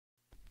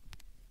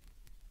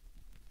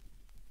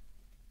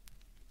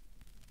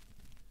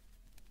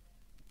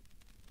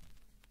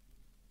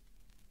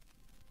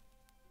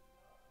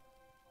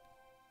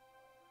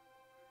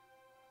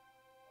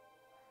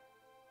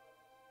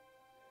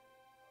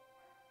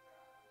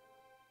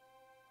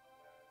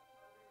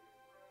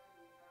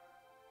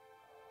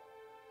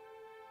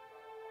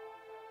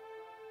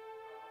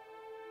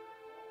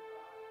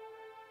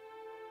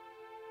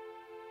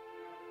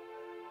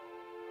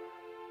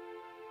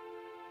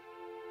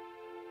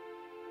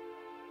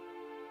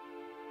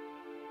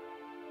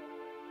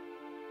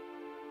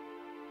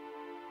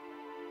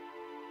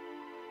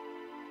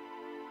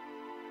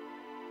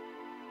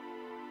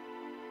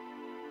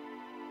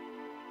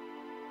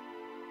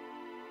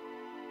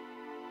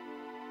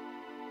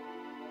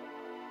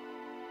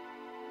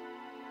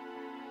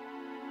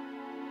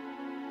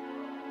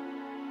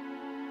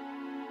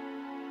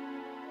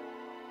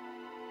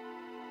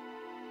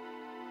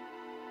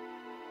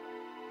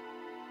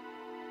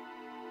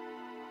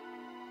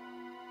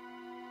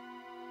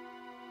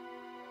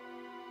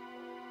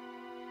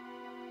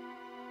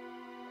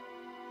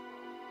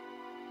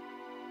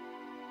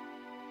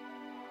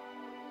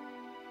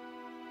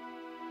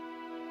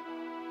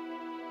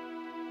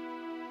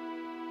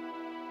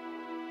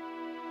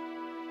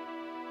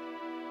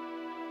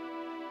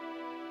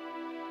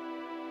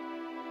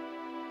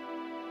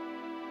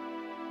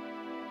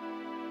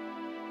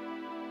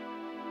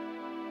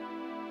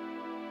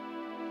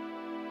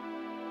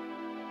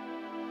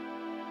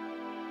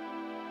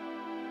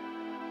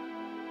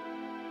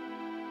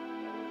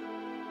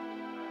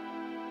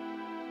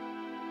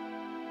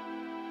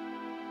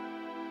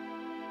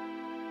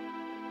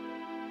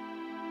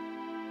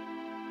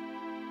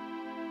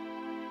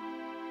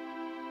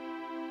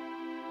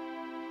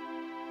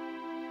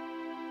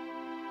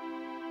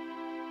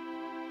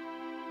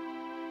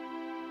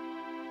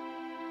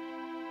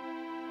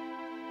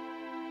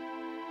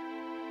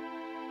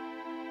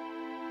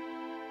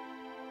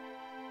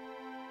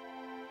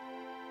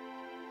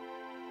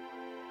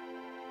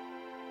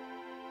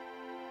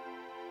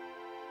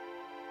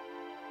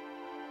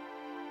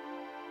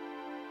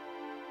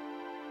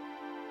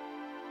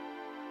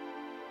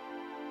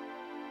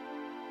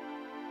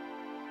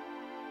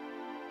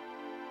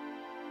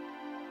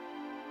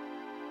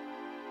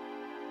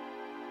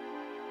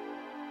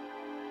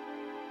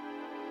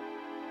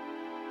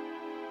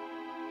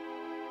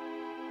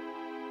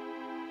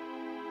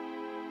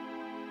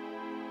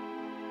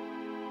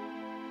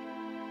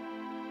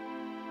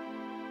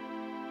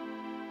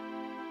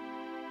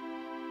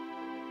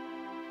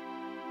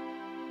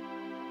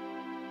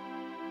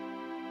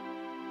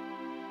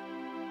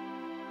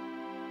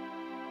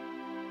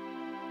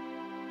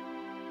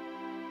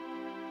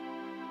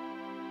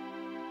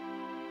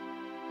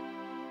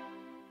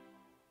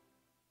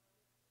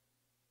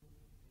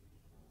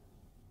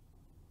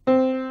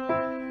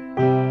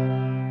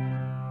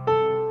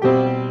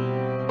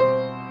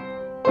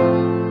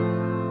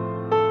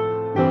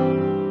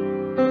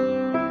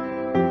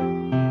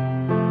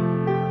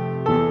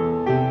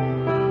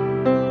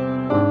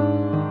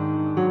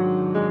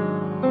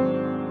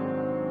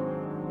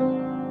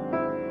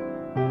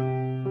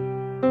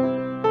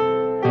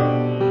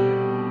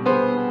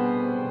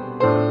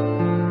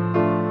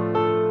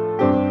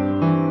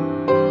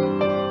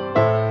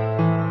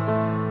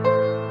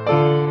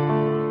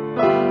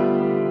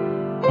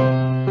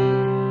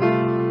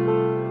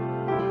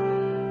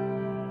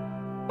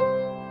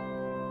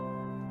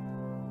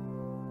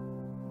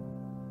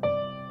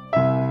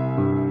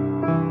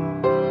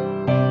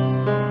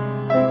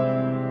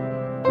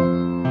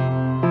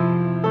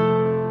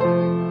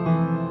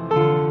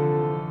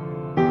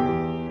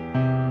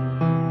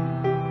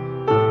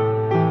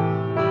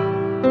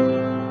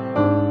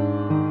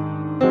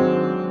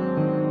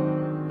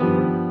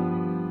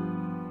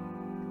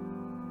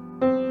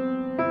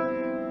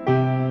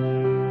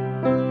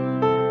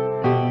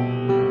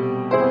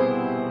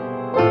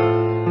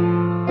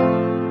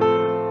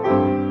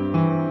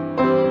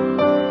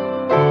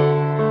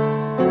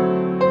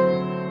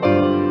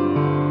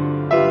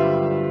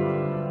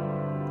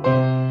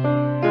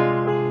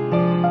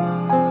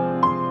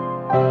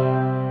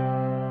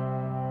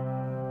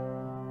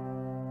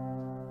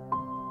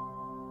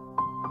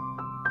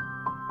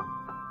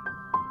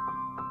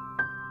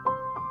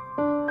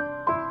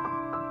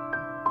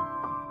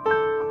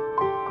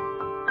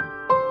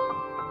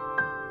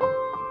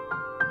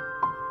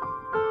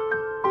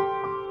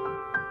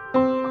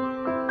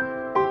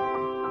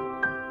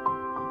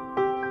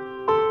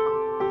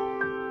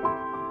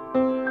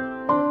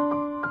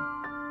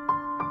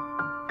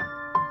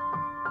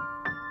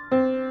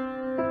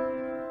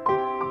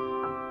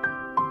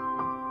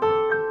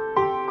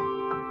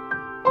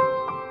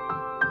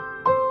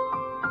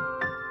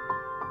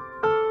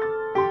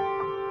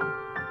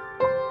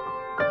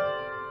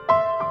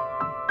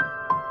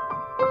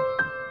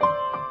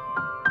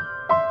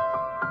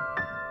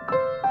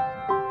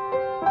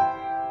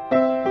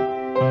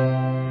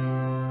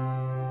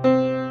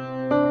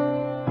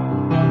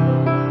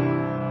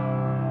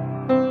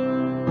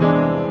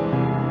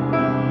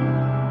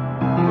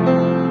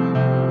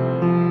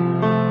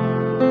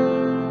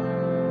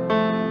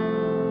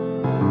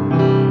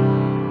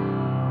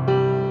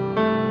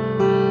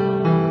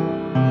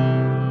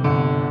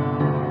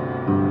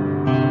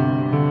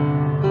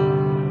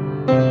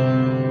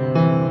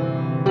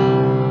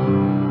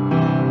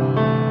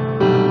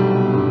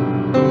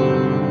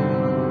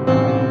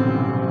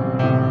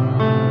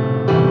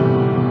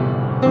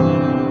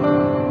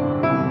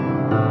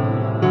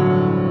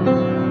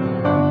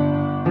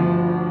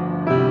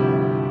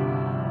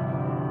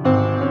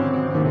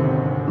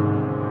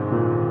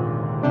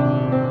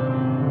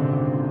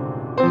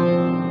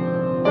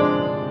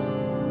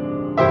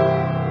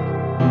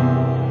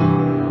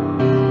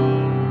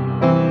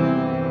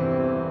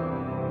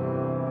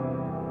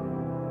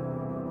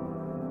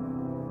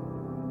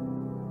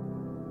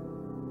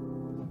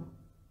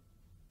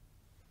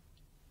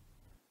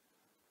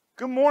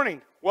Good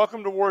morning.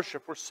 Welcome to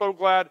worship. We're so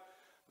glad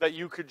that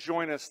you could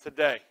join us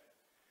today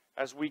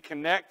as we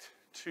connect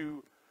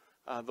to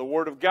the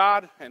Word of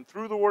God, and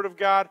through the Word of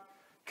God,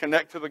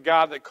 connect to the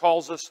God that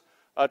calls us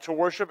to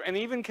worship, and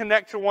even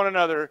connect to one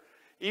another,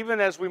 even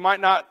as we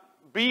might not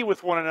be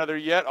with one another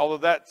yet, although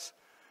that's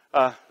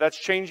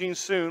changing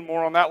soon.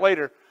 More on that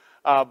later.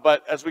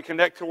 But as we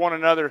connect to one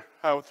another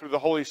through the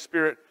Holy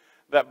Spirit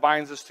that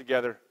binds us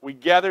together, we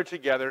gather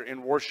together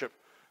in worship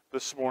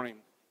this morning.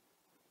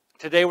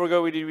 Today we're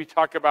going to be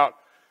talking about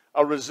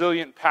a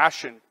resilient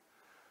passion,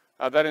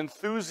 that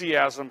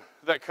enthusiasm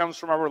that comes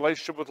from our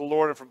relationship with the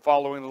Lord and from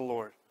following the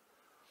Lord.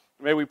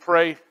 May we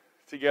pray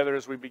together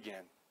as we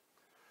begin.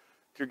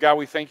 Dear God,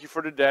 we thank you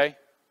for today.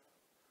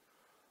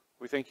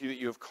 We thank you that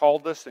you have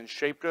called us and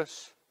shaped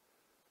us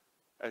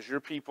as your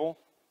people.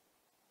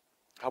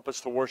 Help us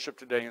to worship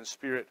today in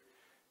spirit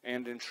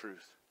and in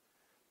truth.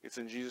 It's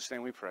in Jesus'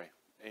 name we pray.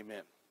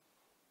 Amen.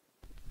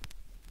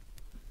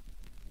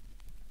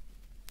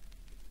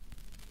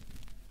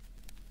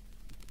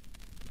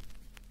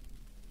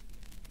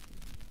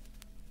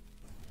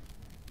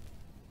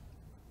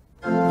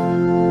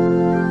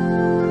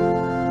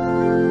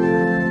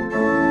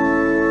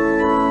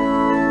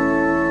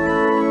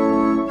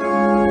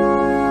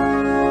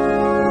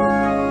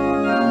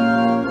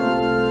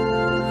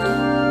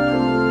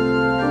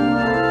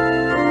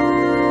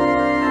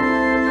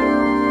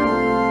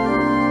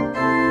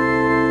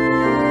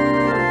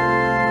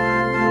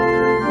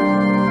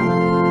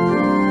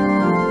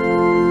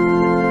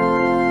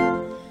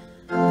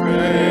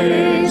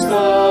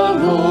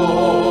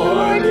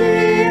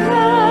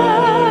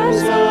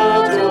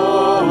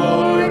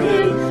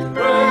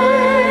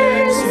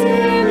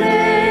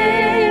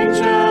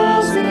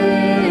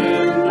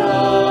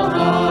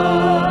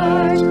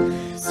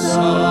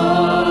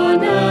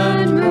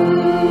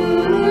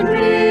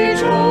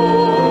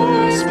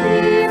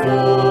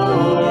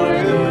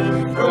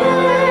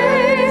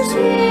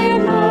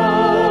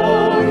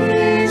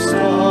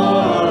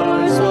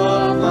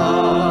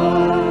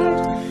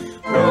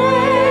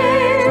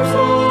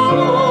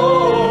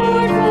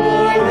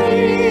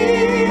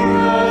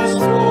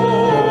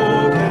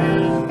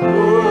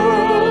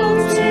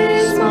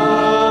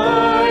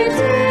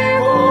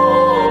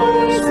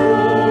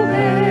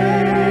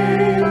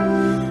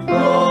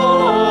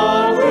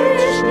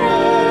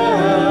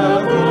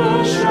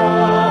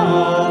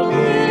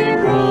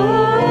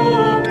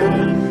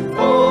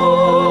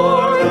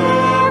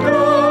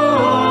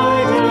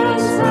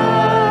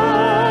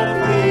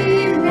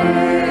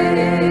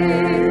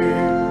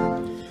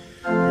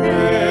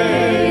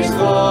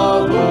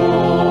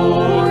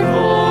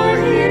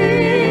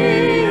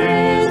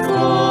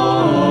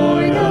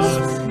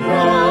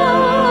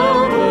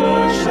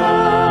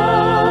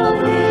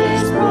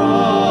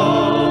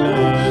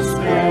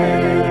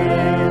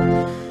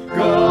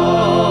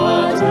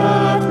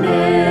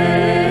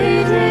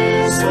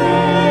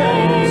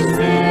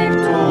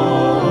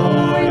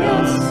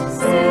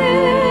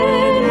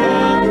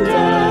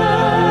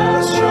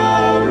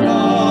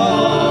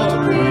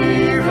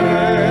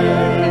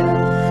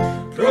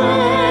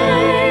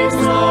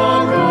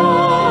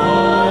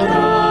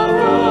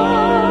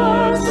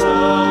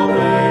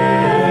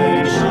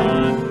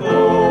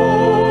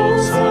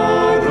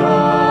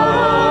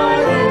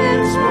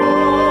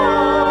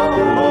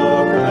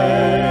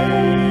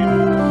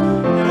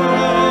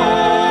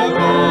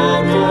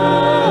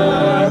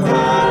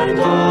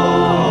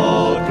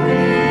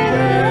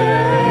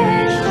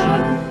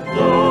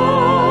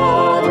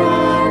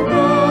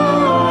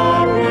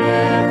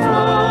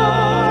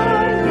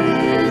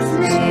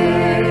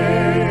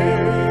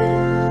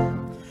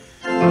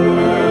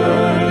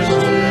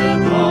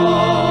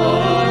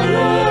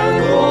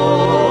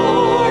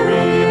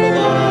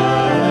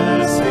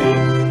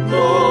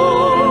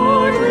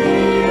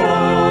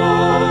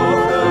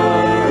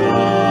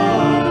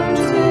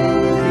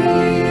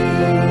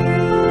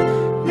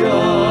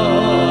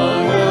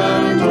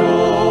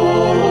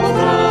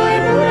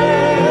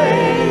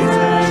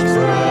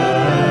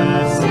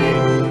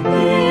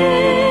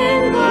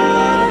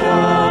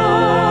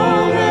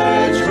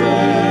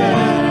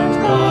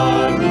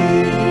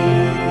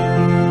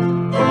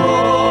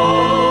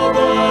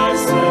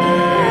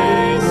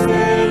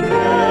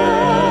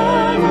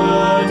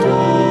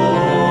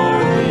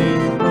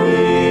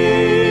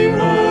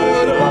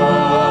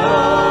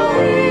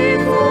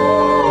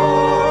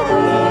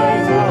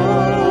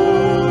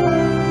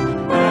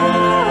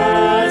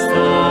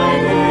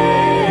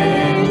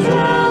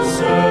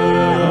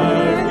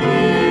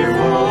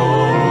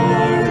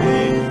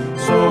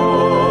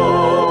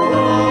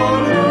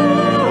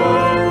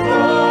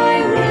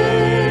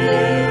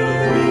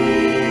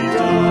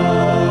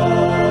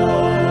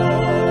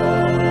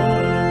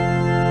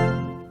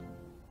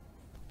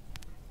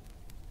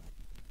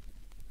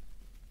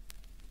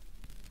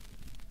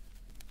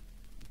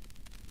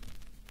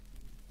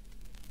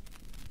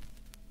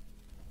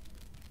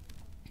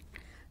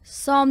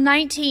 Psalm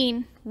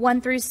 19,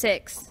 1 through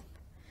 6.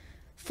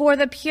 For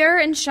the pure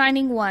and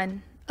shining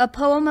one, a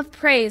poem of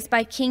praise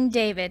by King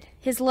David,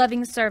 his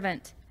loving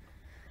servant.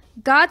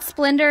 God's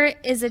splendor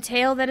is a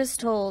tale that is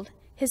told.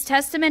 His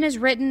testament is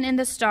written in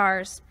the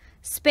stars.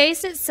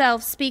 Space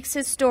itself speaks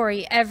his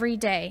story every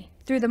day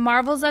through the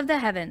marvels of the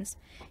heavens.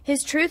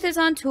 His truth is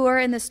on tour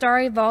in the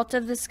starry vault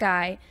of the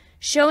sky,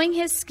 showing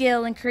his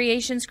skill in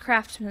creation's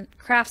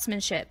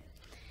craftsmanship.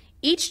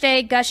 Each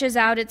day gushes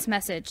out its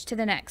message to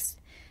the next,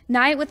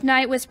 night with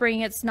night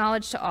whispering its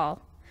knowledge to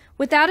all.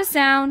 Without a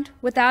sound,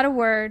 without a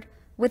word,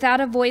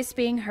 without a voice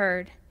being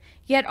heard,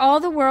 yet all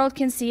the world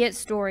can see its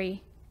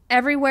story.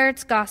 Everywhere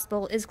its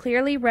gospel is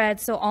clearly read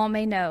so all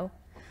may know.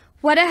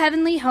 What a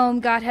heavenly home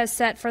God has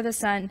set for the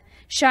sun,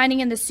 shining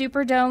in the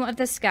superdome of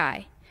the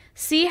sky.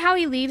 See how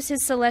he leaves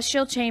his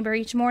celestial chamber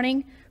each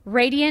morning,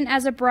 radiant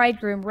as a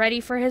bridegroom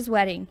ready for his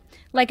wedding,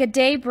 like a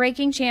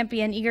day-breaking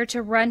champion eager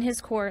to run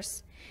his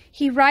course.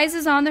 He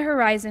rises on the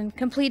horizon,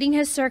 completing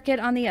his circuit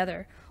on the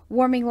other,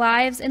 warming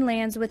lives and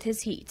lands with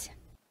his heat.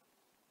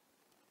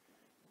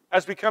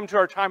 As we come to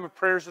our time of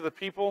prayers of the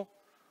people,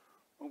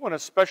 we want to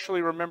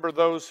especially remember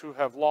those who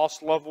have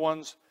lost loved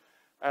ones,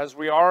 as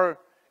we are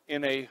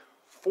in a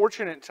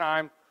fortunate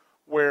time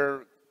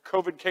where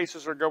COVID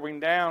cases are going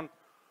down.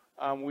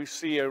 We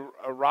see a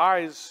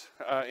rise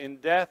in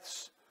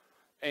deaths,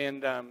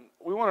 and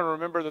we want to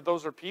remember that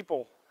those are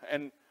people,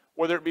 and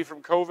whether it be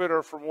from COVID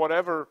or from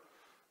whatever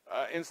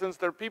instance,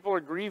 their people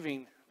are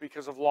grieving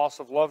because of loss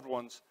of loved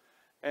ones,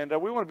 and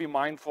we want to be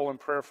mindful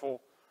and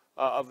prayerful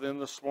of them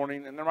this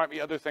morning. And there might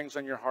be other things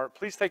on your heart.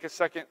 Please take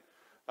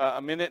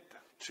a minute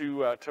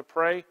to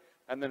pray,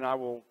 and then I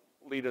will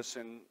lead us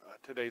in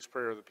today's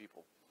prayer of the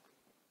people.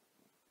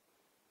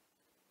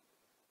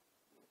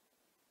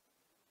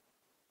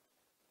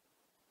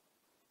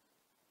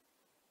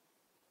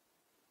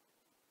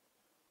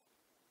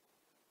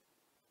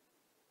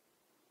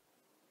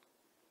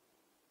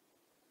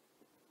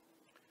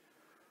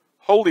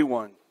 Holy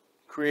One,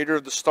 creator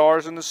of the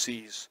stars and the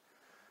seas,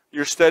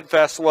 your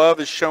steadfast love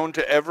is shown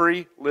to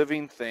every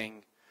living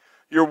thing.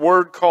 Your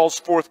word calls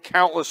forth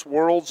countless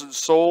worlds and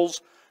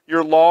souls.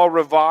 Your law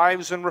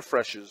revives and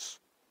refreshes.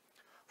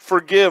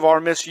 Forgive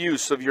our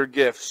misuse of your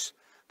gifts,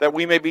 that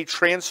we may be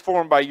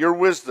transformed by your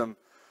wisdom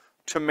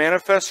to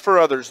manifest for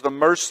others the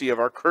mercy of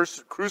our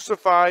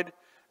crucified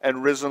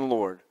and risen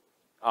Lord.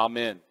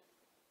 Amen.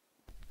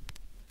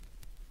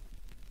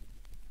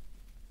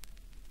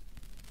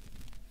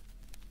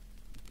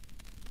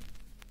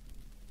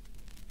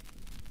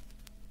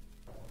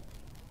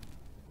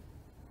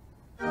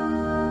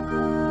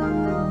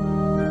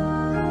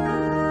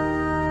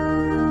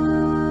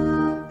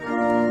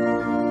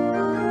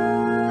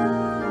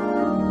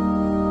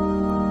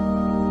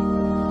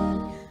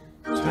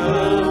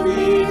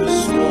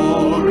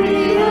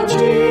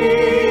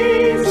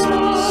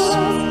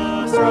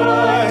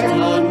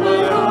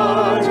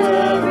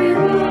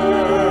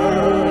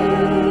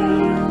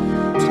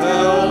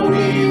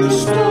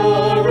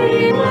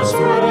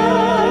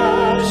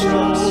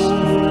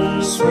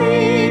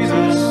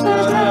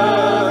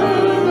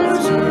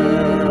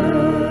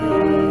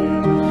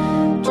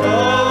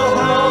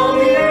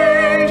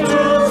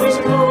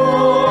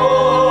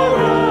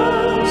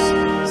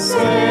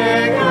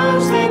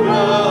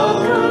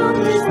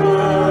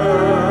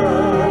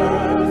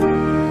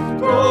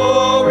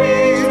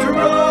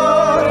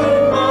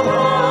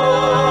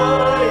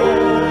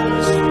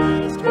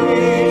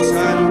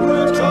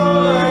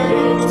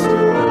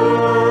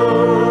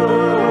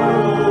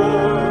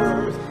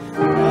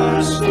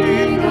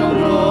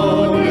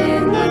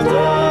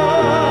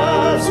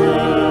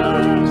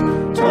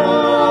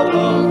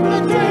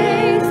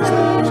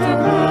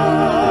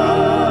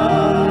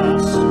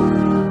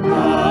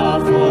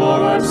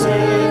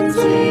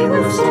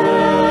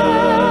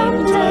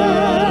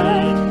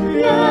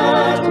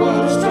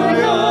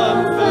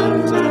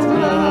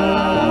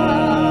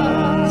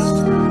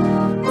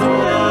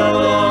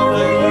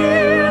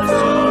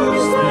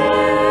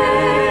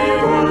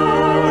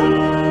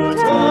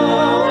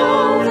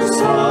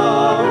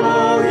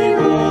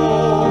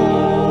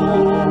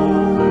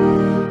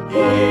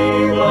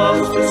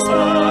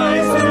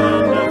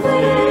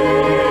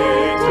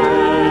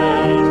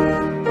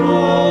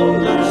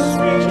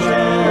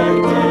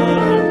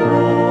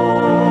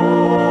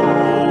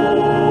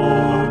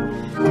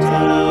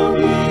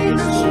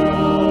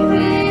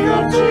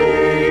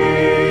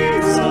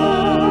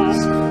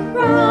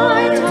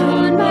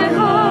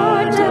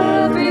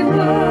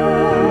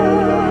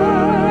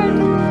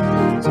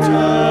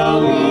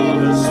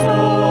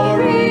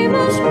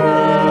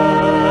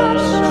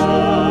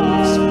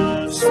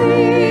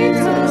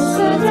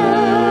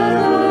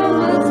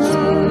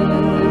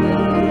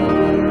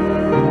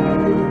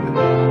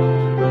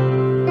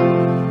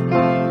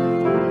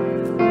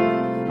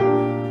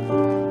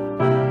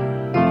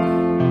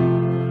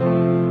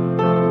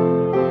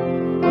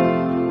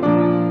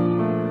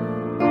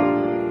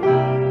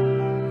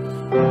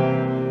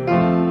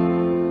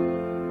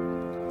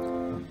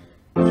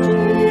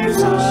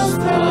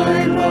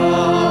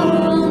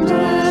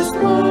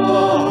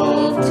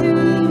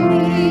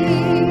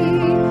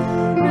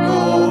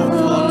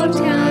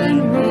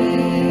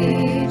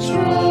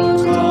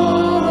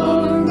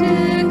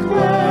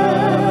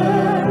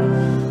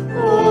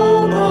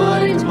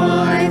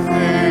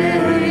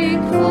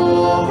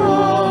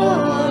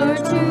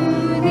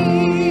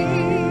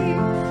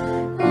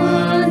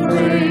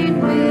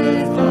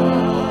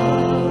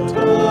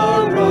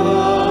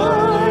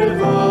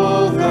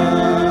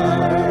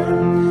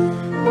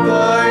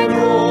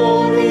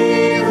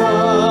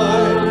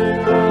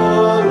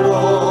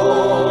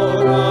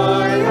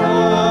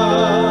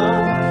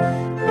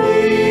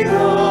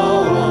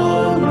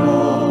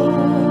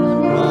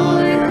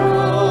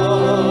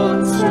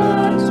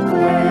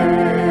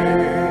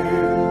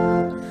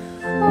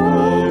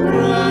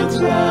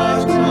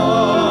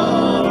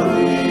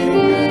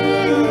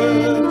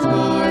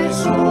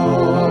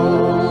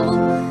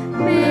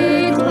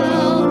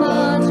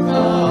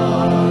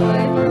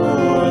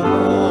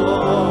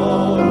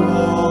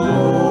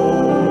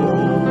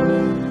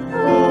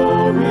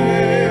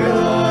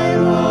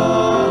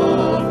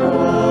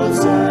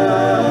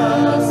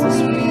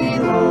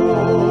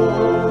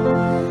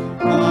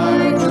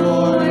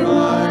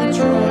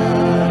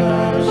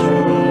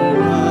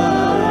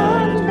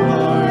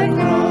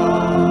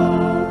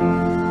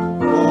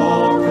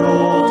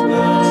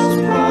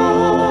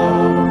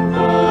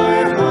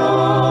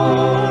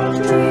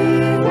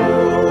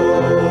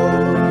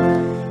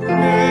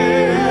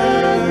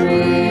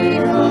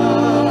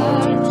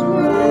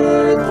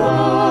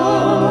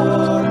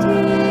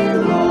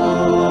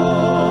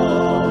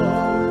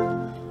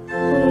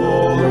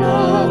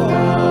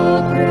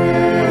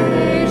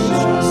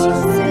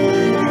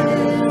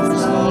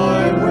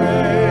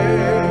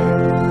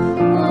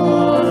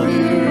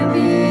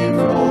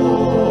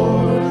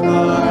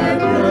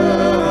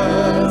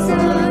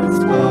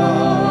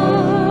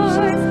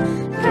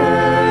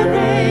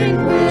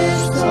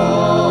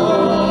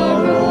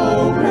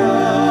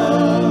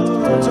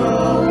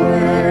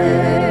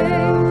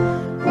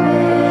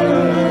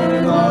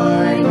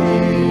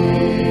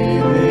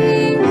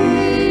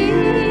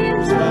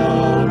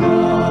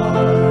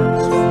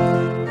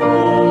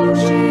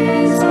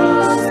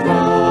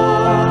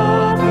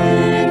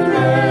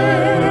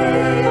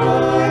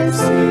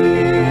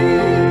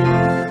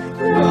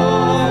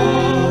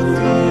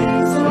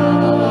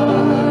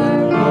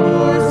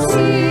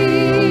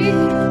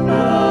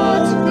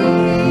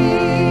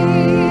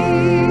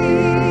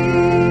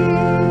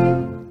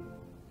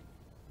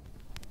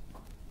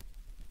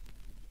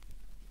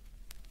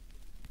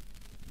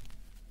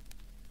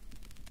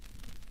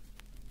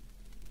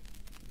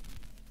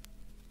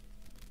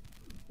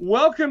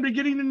 Welcome to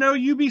Getting to Know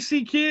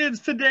UBC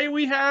Kids. Today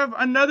we have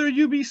another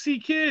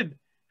UBC kid.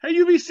 Hey,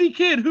 UBC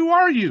kid, who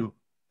are you?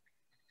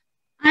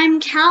 I'm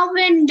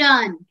Calvin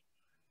Dunn.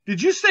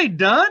 Did you say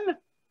Dunn?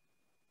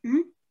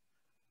 Hmm?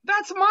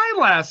 That's my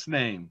last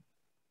name.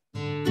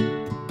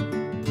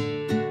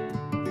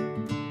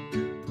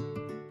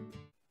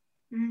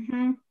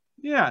 Mm-hmm.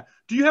 Yeah.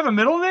 Do you have a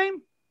middle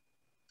name?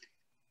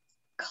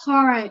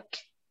 Clark.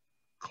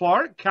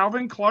 Clark?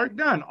 Calvin Clark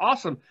Dunn.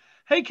 Awesome.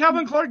 Hey,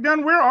 Calvin Clark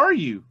Dunn, where are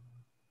you?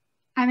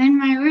 I'm in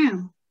my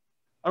room.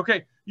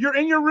 Okay, you're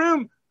in your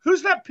room.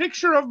 Who's that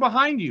picture of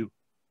behind you?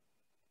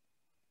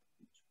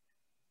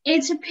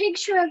 It's a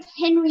picture of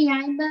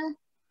Henrietta.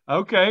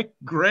 Okay,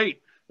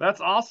 great. That's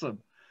awesome.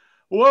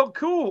 Well,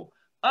 cool.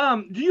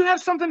 Do you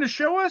have something to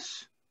show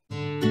us?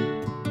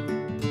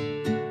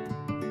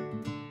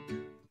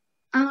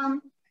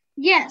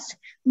 Yes.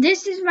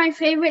 This is my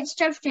favorite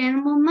stuffed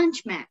animal,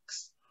 Munch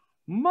Max.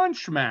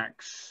 Munch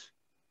Max.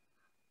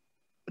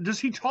 Does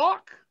he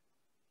talk?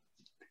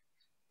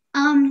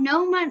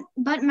 No,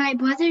 but my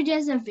brother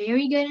does a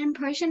very good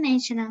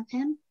impersonation of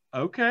him.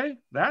 Okay,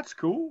 that's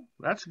cool.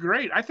 That's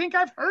great. I think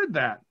I've heard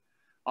that.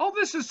 All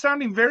this is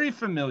sounding very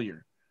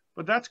familiar,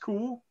 but that's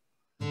cool.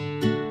 Are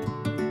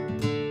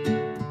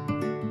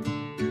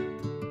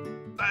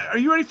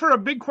you ready for a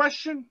big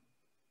question?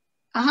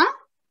 Uh-huh.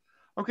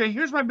 Okay,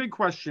 here's my big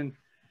question.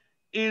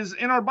 Is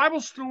in our Bible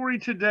story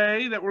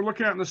today that we're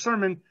looking at in the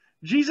sermon,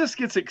 Jesus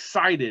gets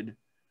excited.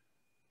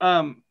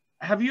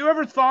 Have you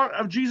ever thought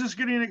of Jesus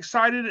getting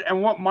excited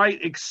and what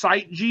might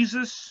excite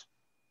Jesus?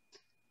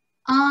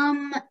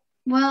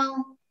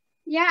 Well,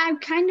 yeah, I've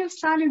kind of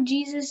thought of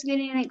Jesus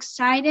getting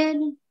excited.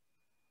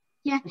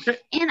 Yeah. Okay.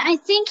 And I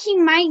think he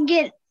might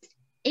get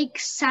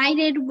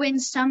excited when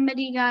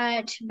somebody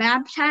got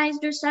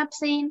baptized or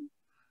something.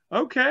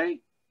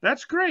 Okay,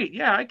 that's great.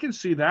 Yeah, I can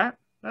see that.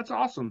 That's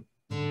awesome.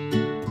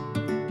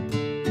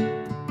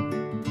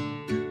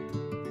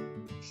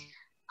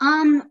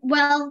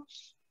 Well,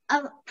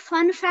 a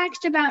fun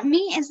fact about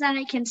me is that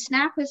I can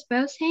snap with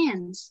both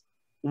hands.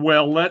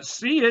 Well, let's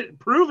see it.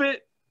 Prove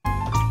it.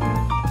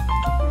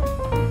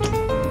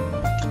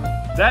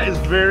 That is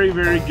very,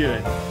 very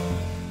good.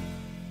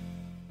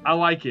 I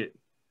like it.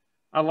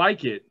 I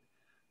like it.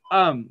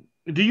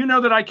 Do you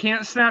know that I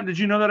can't snap? Did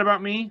you know that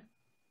about me?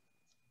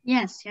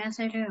 Yes,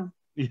 I do.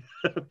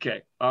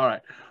 Okay. All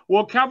right.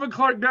 Well, Calvin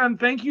Clark Dunn,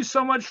 thank you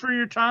so much for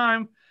your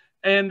time.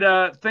 And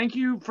thank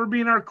you for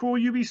being our cool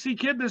UBC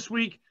kid this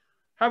week.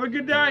 Have a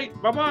good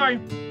night. Bye-bye.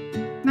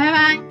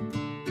 Bye-bye.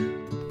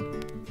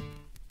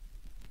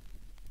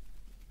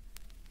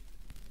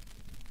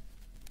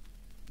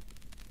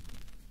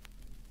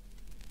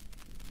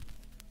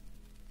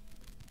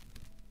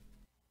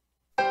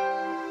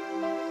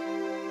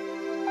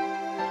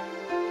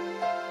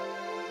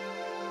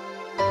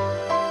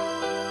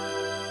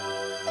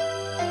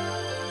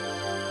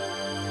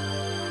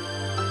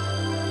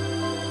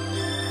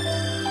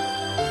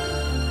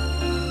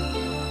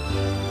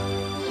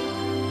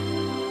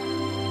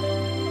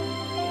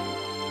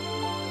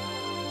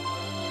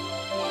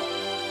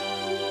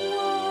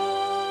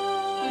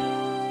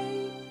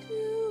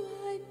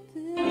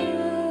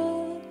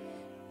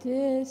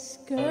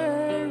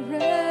 Discouraged.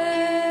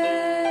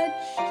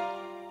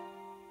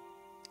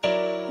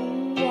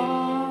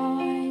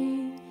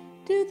 Why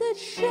do the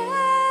shadows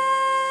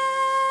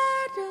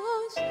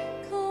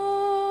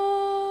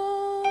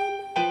come?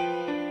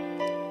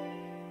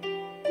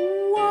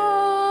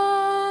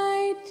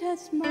 Why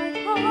does my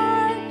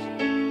heart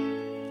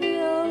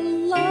feel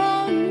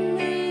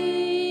lonely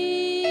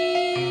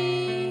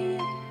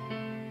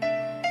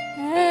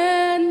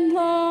and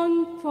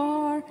long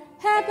for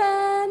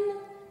heaven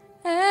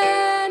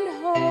and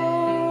home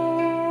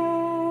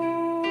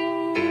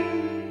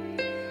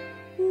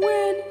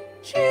when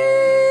Jesus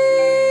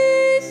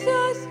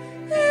is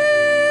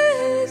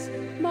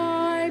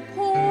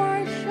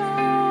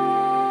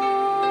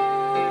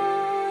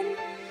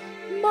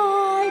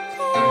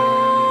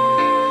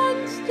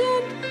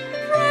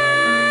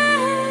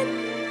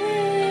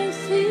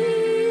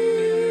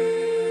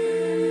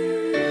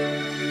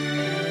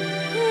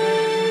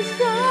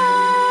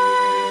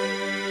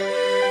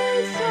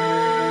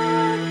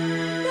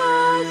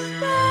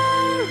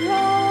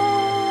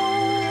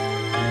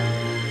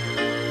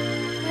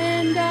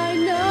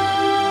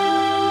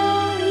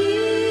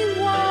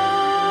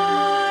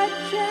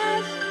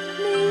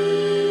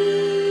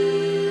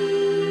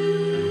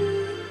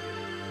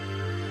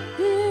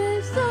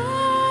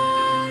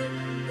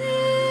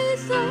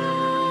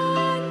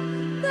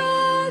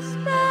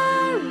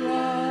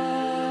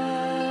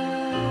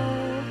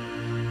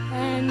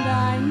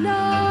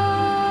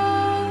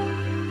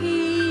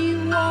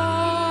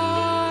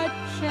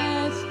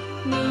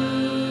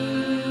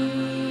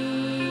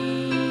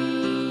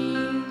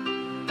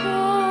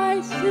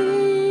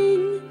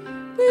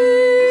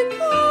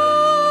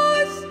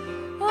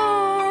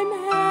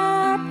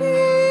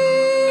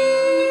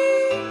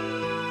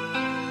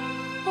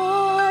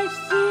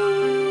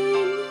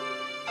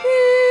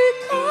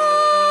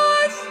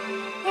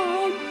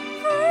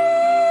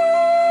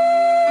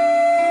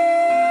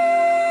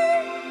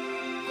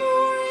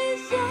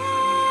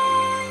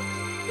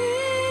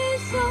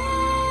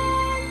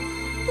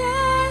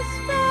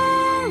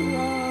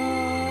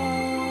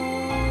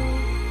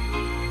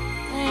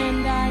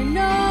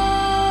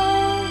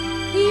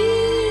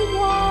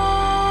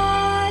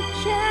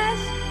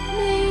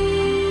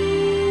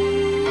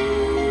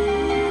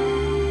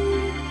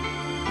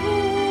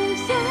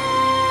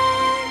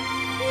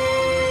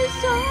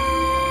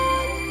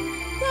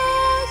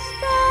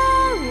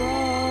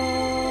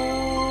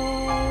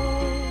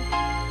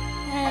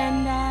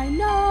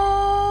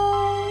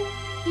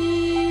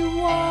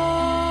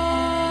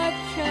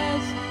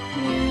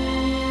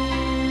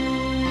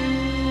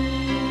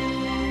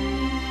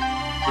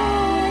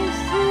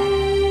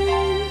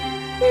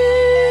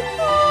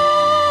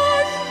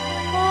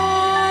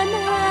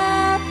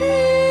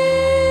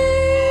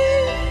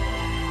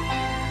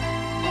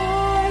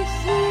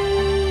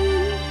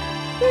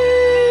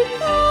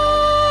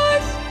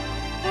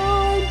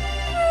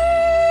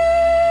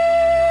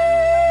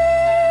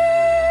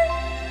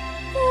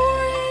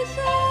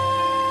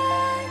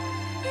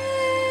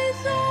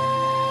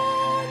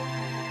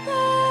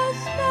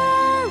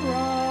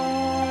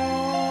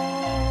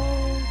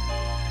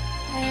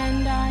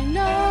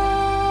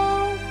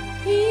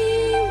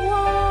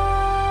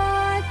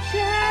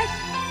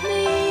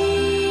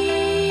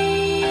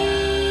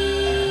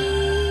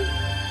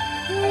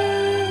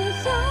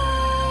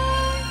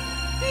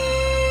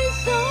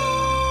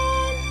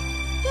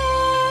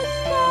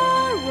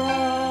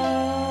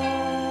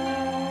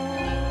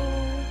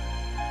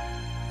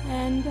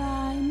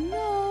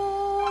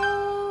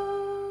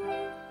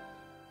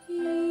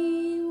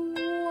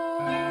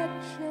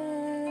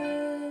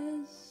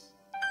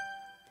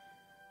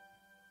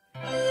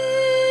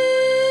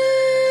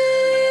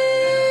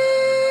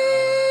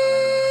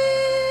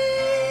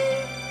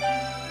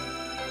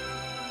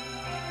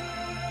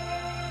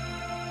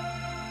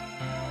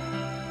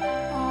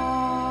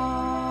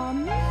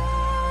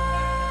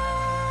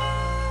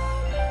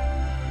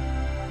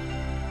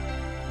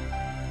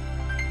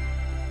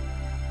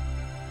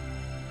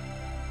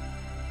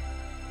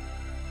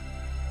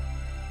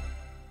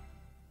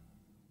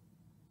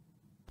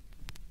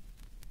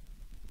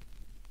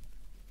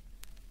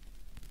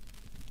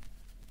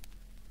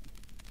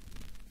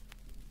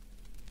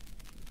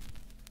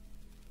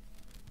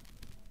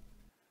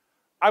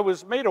I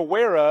was made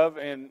aware of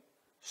and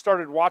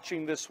started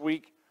watching this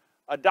week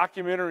a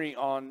documentary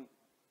on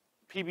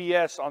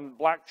PBS on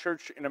Black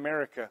Church in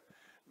America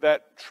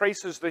that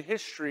traces the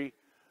history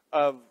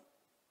of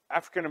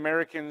African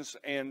Americans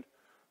and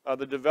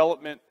the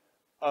development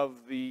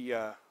of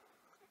the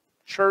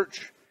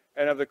church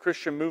and of the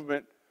Christian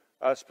movement,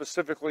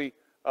 specifically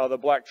the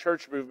Black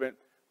church movement,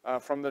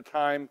 from the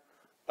time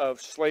of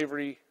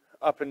slavery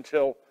up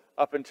until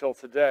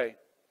today.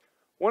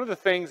 One of the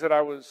things that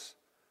I was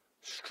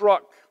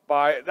struck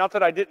by, not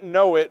that I didn't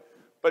know it,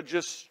 but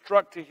just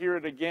struck to hear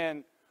it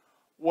again,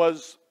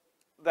 was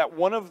that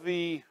one of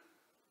the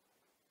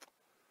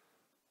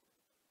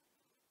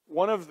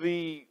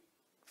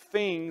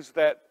things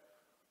that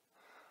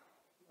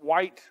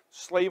white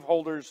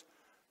slaveholders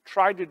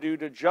tried to do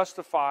to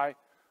justify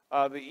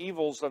the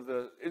evils of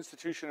the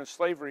institution of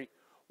slavery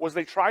was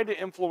they tried to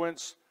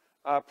influence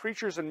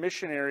preachers and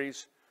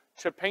missionaries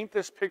to paint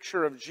this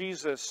picture of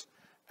Jesus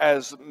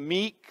as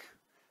meek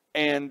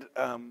and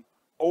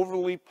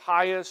overly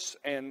pious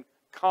and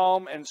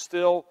calm and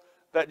still,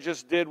 that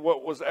just did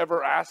what was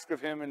ever asked of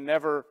him and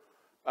never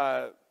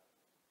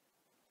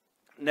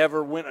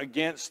went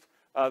against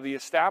the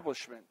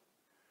establishment.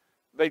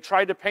 They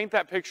tried to paint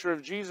that picture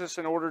of Jesus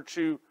in order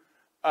to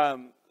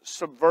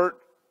subvert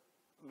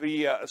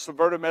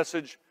a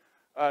message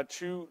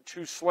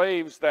to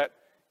slaves that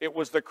it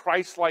was the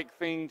Christ-like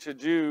thing to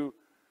do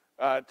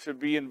to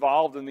be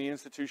involved in the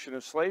institution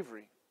of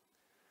slavery.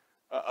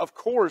 Of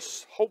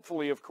course,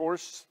 hopefully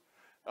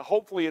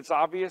it's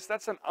obvious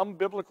that's an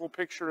unbiblical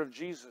picture of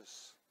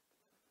Jesus.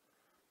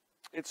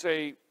 It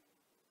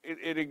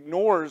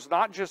ignores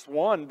not just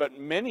one, but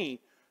many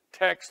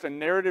text and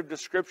narrative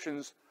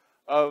descriptions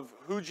of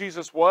who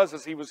Jesus was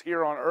as he was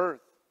here on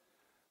earth.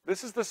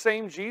 This is the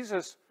same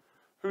Jesus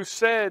who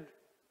said,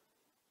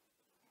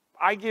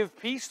 I give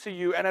peace to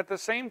you, and at the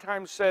same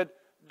time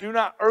do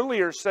not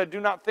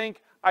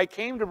think I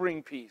came to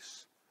bring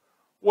peace.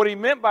 What he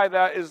meant by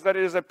that is that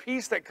it is a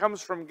peace that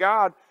comes from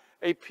God,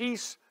 a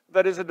peace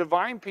that is a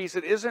divine peace.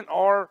 It isn't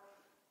our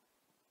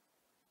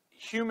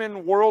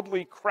human,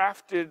 worldly,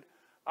 crafted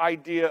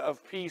idea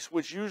of peace,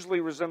 which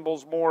usually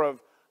resembles more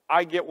of,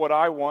 I get what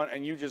I want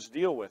and you just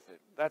deal with it.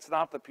 That's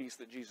not the peace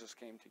that Jesus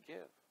came to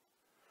give.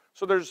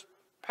 So there's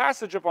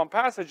passage upon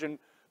passage and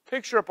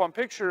picture upon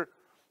picture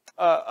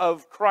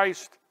of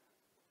Christ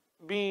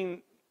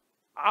being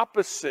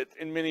opposite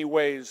in many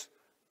ways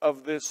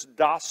of this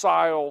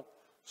docile,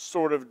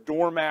 sort of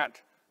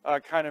doormat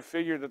kind of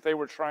figure that they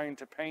were trying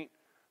to paint,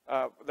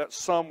 that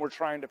some were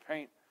trying to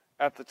paint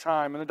at the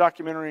time. And the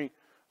documentary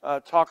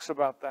talks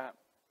about that.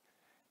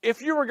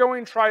 If you were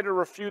going to try to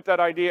refute that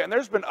idea, and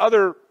there's been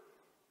other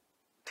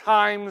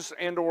times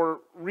and or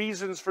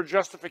reasons for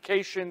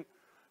justification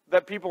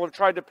that people have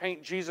tried to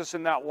paint Jesus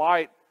in that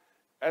light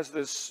as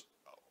this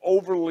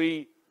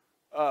overly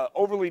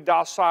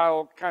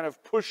docile kind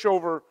of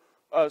pushover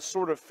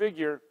sort of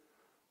figure.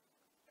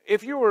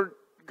 If you were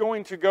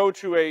going to go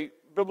to a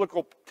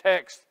biblical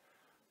text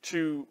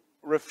to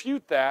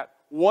refute that,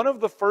 one of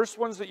the first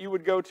ones that you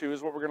would go to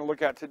is what we're going to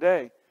look at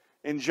today.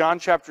 In John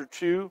chapter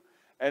 2,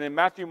 and in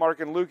Matthew, Mark,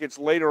 and Luke, it's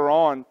later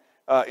on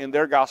in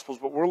their Gospels,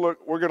 but we're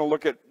going to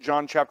look at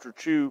John chapter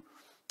 2,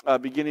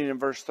 beginning in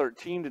verse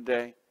 13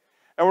 today.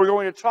 And we're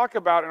going to talk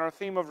about, in our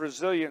theme of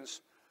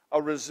resilience,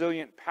 a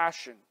resilient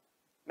passion.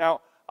 Now,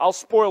 I'll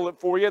spoil it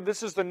for you.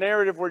 This is the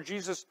narrative where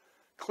Jesus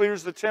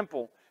clears the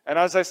temple. And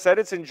as I said,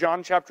 it's in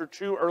John chapter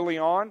 2 early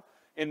on.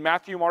 In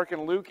Matthew, Mark,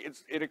 and Luke,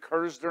 it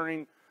occurs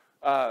during,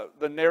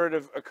 the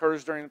narrative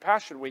occurs during the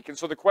Passion Week. And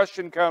so the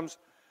question comes,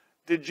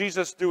 did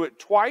Jesus do it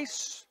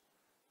twice?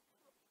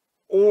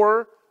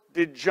 Or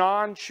did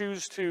John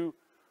choose to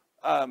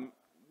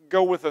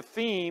go with a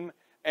theme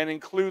and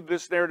include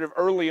this narrative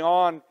early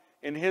on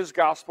in his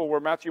gospel where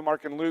Matthew,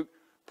 Mark, and Luke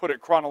put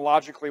it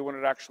chronologically when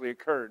it actually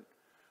occurred?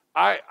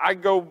 I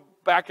go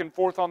back and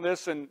forth on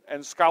this, and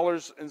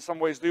scholars in some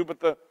ways do, but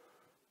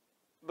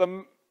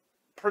the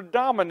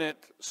predominant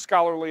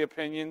scholarly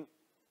opinion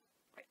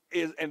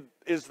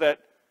is that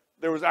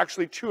there was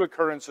actually two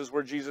occurrences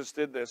where Jesus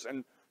did this,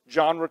 and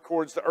John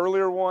records the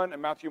earlier one,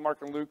 and Matthew,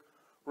 Mark, and Luke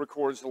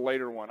records the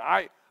later one.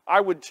 I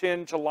would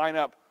tend to line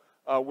up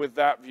with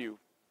that view.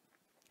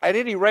 At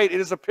any rate, it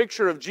is a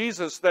picture of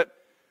Jesus that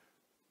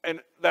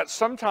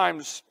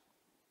sometimes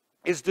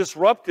is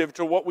disruptive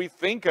to what we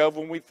think of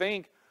when we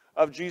think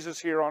of Jesus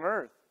here on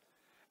earth.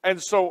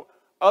 And so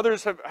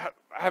others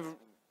have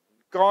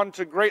gone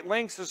to great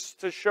lengths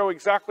to show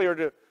exactly, or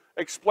to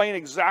explain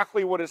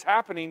exactly what is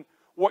happening,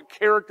 what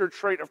character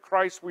trait of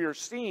Christ we are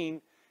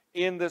seeing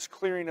in this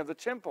clearing of the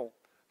temple.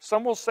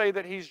 Some will say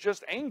that he's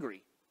just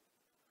angry,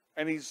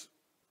 and he's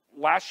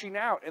lashing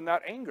out in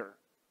that anger.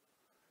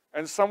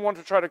 And some want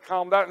to try to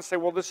calm that and say,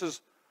 well, this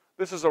is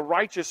a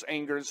righteous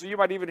anger. And so you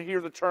might even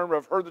heard the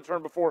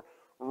term before,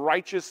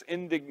 righteous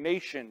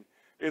indignation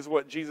is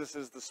what Jesus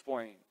is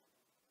displaying.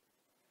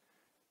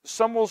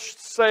 Some will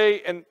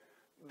say, and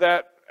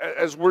that,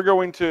 as we're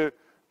going to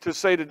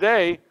say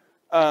today,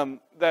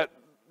 that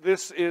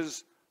this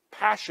is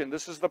passion.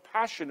 This is the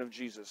passion of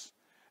Jesus.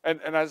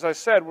 And as I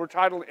said, we're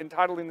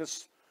entitling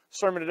this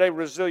sermon today,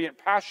 Resilient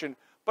Passion.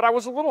 But I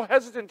was a little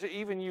hesitant to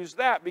even use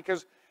that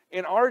because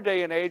in our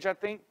day and age, I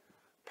think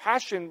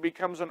passion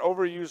becomes an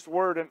overused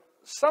word and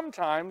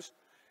sometimes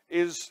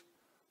is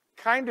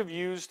kind of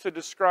used to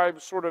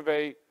describe sort of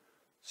a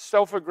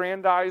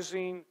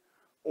self-aggrandizing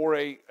or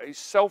a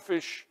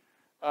selfish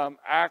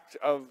act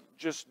of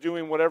just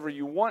doing whatever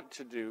you want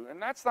to do.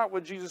 And that's not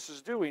what Jesus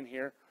is doing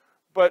here.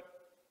 But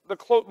the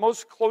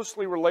most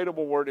closely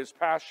relatable word is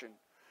passion.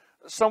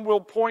 Some will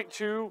point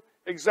to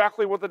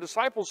exactly what the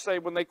disciples say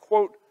when they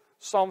quote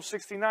Psalm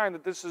 69,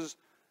 that this is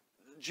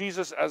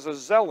Jesus as a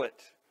zealot.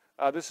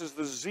 This is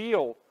the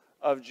zeal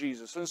of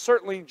Jesus. And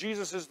certainly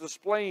Jesus is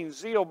displaying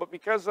zeal, but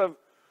because of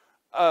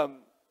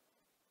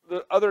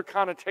the other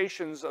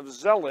connotations of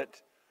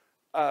zealot,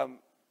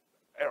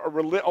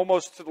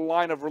 almost to the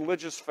line of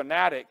religious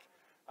fanatic,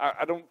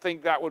 I don't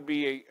think that would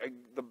be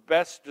the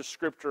best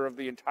descriptor of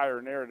the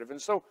entire narrative.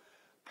 And so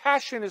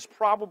passion is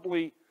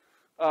probably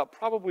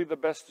the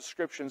best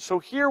description. So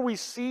here we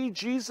see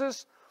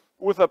Jesus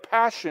with a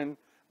passion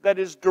that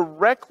is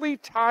directly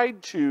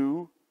tied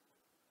to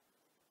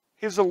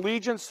his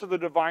allegiance to the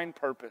divine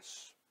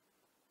purpose,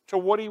 to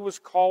what he was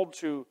called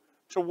to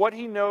what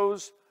he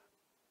knows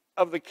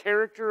of the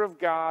character of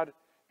God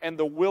and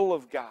the will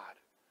of God.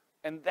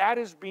 And that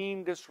is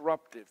being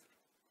disruptive.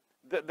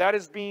 That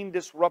is being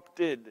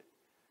disrupted.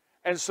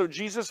 And so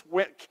Jesus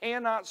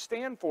cannot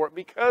stand for it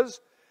because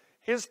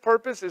his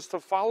purpose is to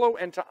follow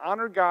and to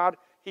honor God.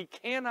 He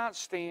cannot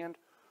stand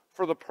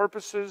for the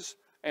purposes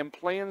and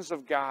plans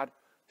of God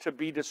to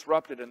be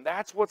disrupted. And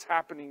that's what's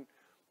happening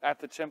at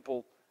the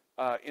temple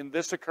in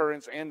this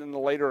occurrence and in the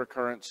later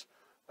occurrence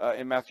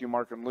in Matthew,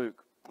 Mark, and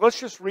Luke. Let's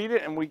just read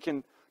it and we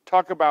can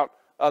talk about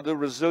the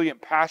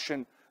resilient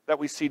passion that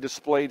we see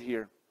displayed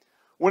here.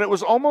 When it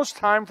was almost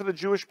time for the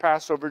Jewish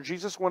Passover,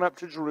 Jesus went up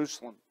to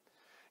Jerusalem.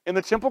 In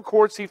the temple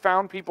courts, he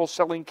found people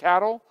selling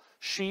cattle,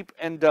 sheep,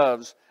 and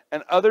doves,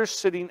 and others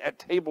sitting at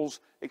tables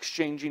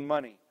exchanging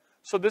money.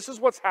 So this is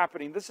what's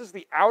happening. This is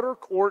the outer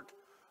court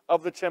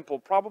of the temple,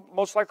 probably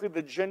most likely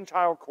the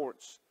Gentile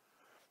courts.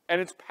 And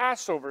it's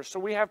Passover, so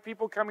we have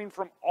people coming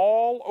from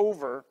all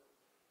over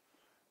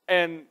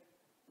and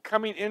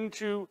coming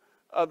into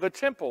the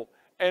temple.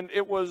 And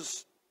it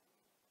was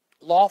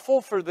lawful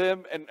for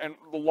them, and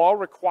the law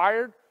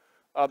required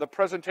the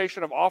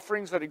presentation of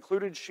offerings that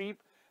included sheep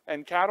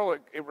and cattle.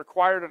 It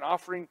required an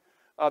offering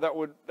that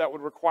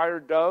would require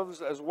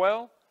doves as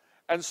well.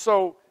 And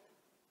so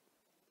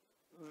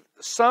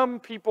some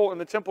people in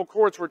the temple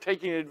courts were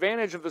taking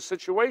advantage of the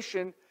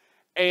situation,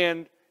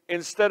 and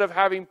instead of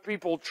having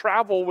people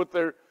travel with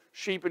their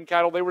sheep and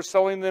cattle, they were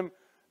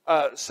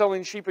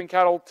selling sheep and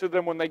cattle to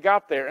them when they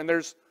got there. And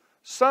there's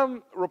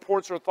some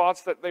reports or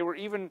thoughts that they were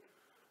even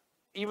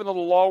though the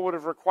law would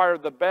have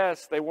required the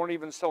best, they weren't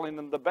even selling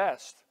them the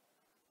best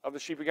of the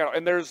sheep and cattle.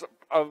 And there's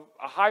a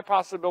high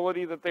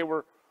possibility that they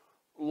were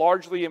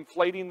largely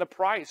inflating the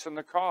price and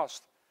the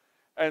cost.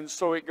 And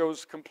so it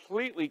goes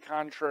completely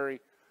contrary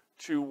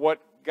to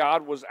what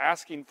God was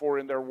asking for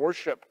in their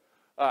worship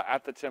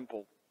at the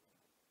temple.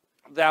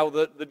 Now,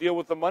 the deal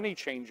with the money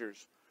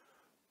changers.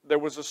 There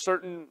was a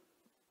certain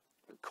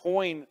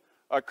coin,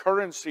 a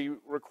currency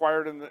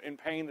required in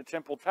paying the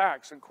temple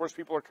tax. And of course,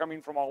 people are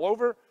coming from all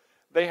over.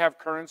 They have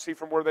currency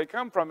from where they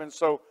come from. And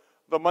so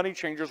the money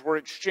changers were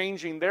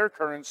exchanging their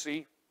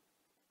currency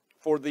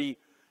for the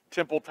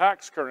temple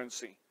tax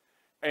currency.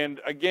 And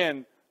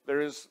again,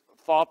 there is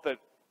thought that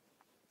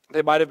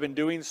they might have been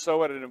doing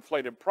so at an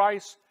inflated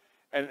price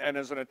and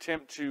as an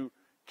attempt to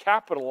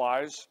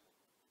capitalize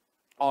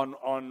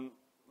on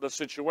the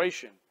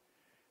situation.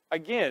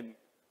 Again,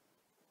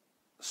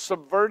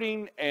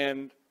 subverting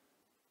and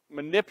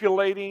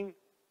manipulating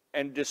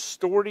and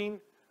distorting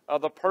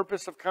the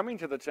purpose of coming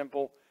to the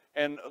temple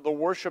and the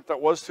worship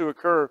that was to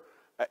occur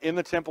in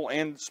the temple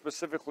and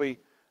specifically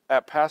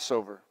at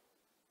Passover.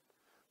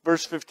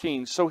 Verse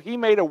 15, so he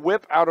made a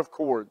whip out of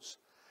cords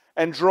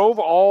and drove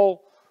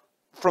all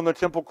from the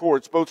temple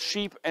courts, both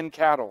sheep and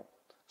cattle.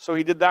 So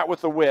he did that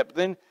with the whip.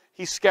 Then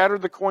he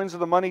scattered the coins of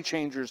the money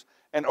changers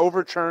and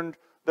overturned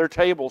their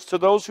tables. To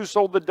those who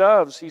sold the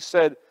doves, he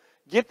said,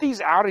 get these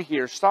out of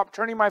here. Stop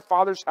turning my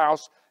Father's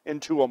house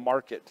into a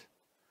market.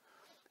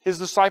 His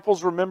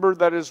disciples remembered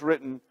that it is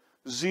written,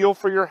 zeal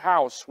for your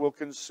house will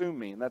consume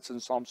me. And that's in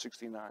Psalm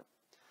 69.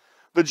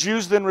 The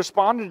Jews then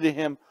responded to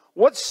him,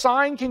 what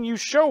sign can you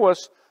show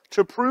us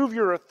to prove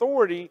your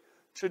authority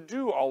to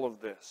do all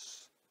of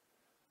this?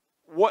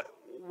 What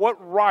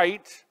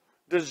right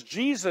does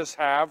Jesus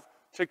have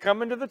to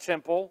come into the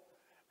temple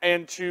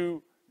and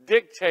to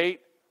dictate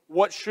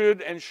what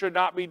should and should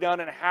not be done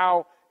and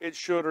how it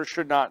should or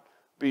should not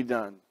be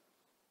done?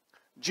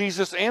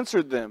 Jesus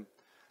answered them,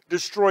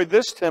 destroy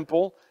this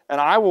temple, and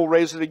I will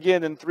raise it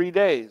again in 3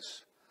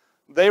 days.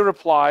 They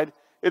replied,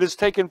 it has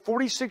taken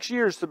 46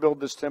 years to build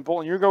this temple,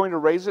 and you're going to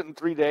raise it in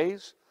 3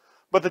 days?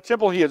 But the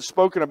temple he had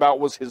spoken about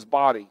was his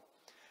body.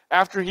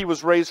 After he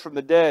was raised from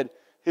the dead,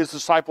 his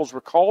disciples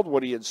recalled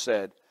what he had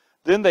said.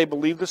 Then they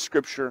believed the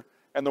scripture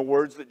and the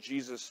words that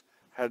Jesus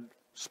had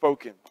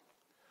spoken.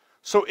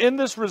 So in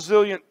this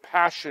resilient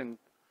passion,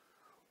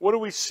 what do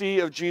we see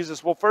of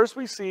Jesus? Well, first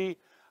we see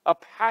a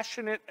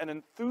passionate and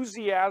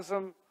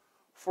enthusiasm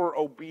for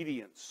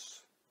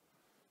obedience.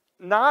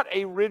 Not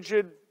a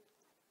rigid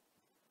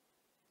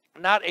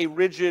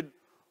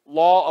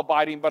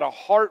law-abiding, but a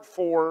heart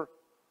for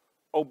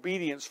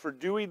obedience, for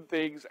doing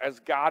things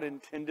as God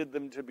intended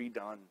them to be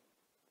done.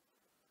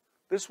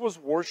 This was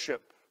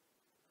worship.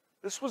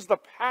 This was the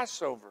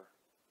Passover.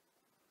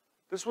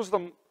 This was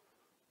the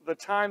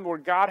time where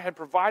God had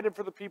provided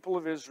for the people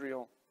of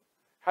Israel,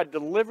 had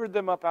delivered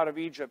them up out of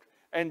Egypt.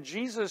 And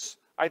Jesus,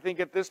 I think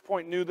at this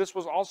point, knew this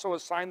was also a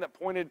sign that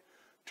pointed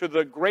to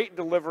the great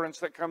deliverance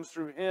that comes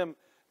through him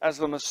as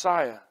the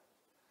Messiah.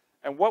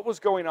 And what was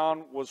going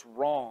on was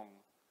wrong,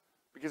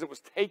 because it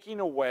was taking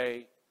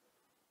away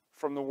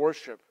from the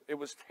worship. It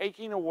was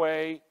taking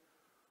away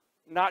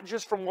not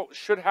just from what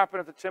should happen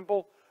at the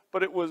temple,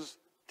 but it was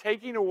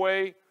taking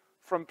away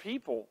from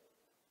people.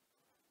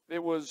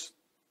 It was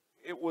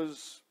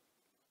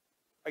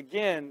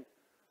again,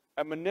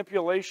 a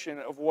manipulation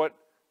of what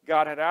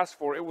God had asked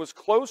for. It was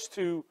close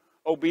to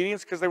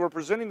obedience because they were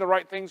presenting the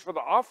right things for the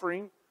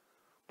offering,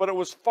 but it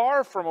was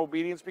far from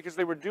obedience because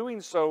they were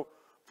doing so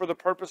for the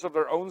purpose of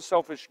their own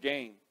selfish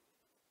gain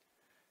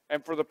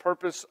and for the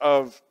purpose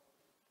of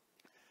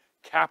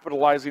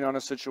capitalizing on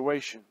a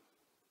situation.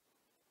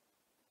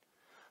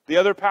 The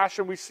other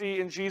passion we see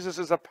in Jesus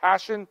is a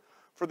passion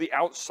for the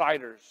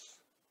outsiders.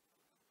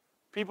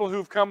 People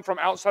who've come from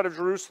outside of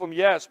Jerusalem,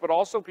 yes, but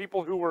also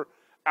people who were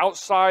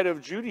outside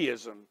of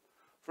Judaism,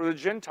 for the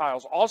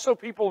Gentiles. Also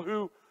people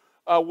who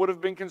would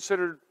have been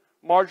considered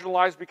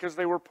marginalized because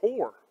they were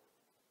poor.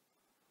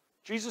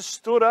 Jesus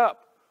stood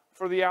up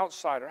for the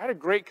outsider. I had a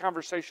great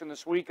conversation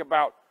this week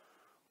about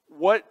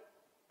what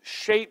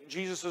shaped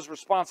Jesus'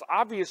 response.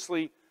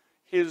 Obviously,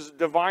 his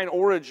divine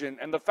origin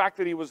and the fact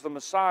that he was the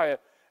Messiah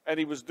and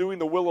he was doing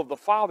the will of the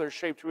Father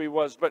shaped who he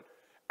was. But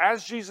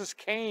as Jesus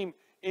came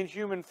in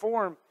human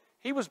form,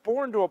 he was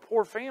born to a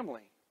poor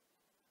family.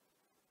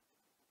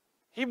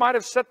 He might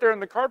have sat there in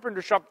the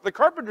carpenter shop. The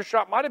carpenter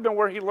shop might have been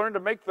where he learned to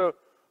make the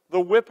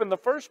whip in the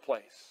first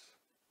place.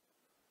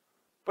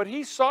 But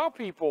he saw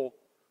people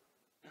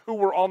who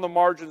were on the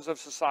margins of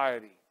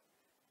society.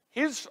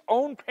 His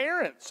own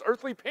parents,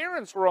 earthly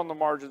parents, were on the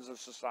margins of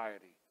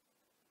society.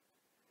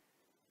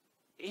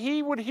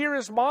 He would hear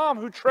his mom,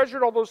 who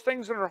treasured all those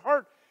things in her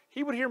heart,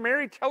 he would hear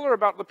Mary tell her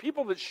about the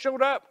people that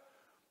showed up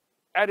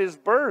at his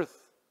birth,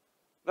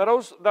 that,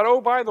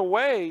 oh, by the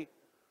way,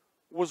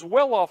 was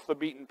well off the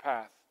beaten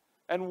path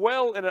and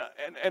well in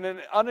an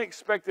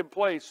unexpected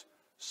place,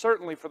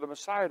 certainly for the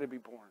Messiah to be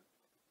born.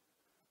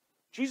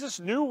 Jesus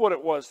knew what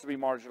it was to be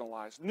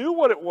marginalized, knew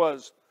what it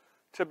was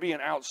to be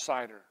an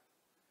outsider,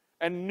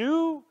 and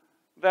knew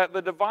that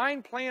the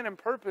divine plan and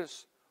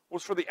purpose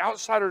was for the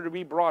outsider to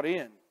be brought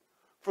in,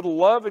 for the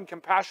love and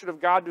compassion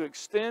of God to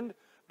extend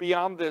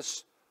beyond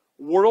this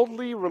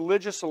worldly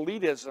religious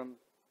elitism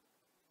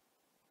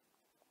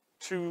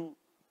to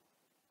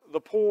the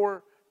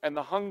poor and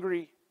the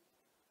hungry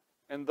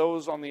and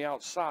those on the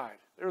outside.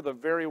 They're the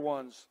very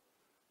ones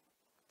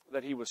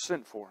that he was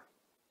sent for.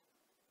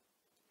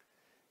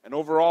 And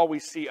overall, we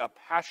see a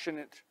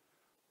passionate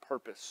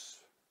purpose.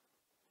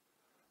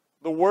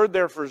 The word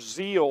there for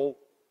zeal,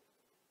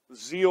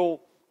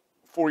 zeal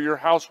for your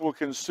house will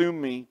consume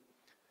me.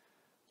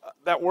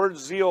 That word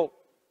zeal,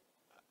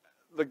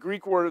 the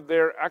Greek word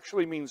there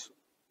actually means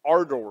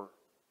ardor,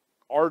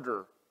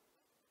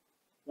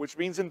 which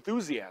means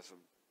enthusiasm,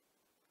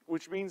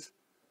 which means,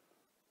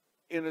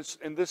 in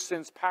this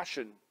sense,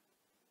 passion.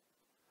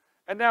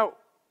 And now,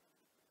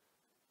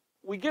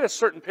 we get a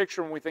certain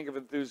picture when we think of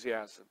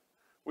enthusiasm.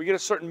 We get a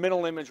certain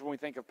mental image when we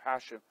think of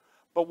passion.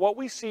 But what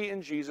we see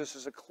in Jesus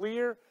is a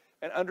clear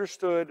and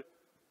understood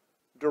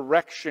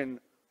direction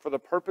for the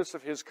purpose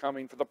of his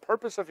coming, for the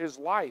purpose of his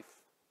life,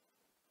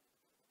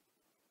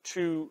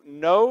 to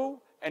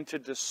know and to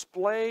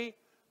display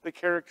the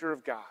character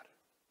of God.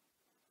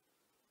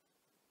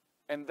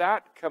 And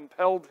that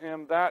compelled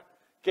him, that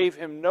gave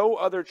him no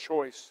other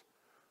choice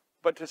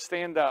but to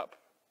stand up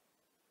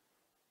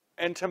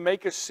and to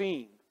make a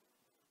scene.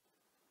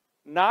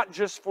 Not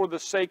just for the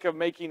sake of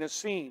making a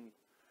scene,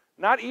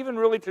 not even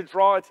really to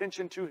draw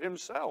attention to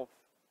himself,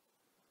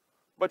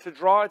 but to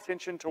draw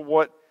attention to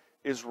what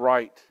is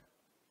right.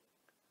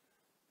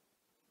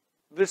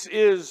 This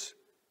is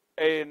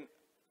an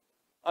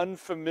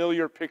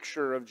unfamiliar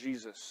picture of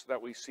Jesus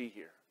that we see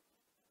here.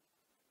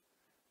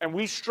 And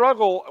we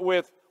struggle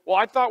with, well,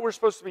 I thought we're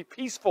supposed to be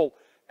peaceful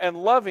and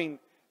loving,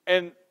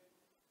 and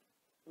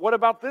what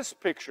about this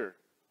picture?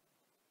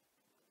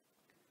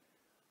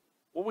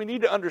 What we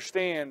need to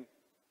understand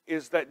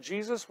is that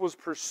Jesus was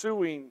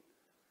pursuing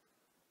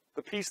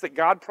the peace that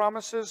God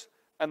promises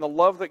and the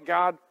love that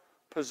God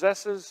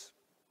possesses.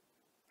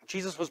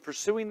 Jesus was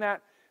pursuing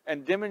that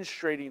and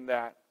demonstrating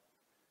that.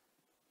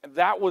 And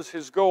that was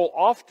his goal.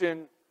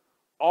 Often,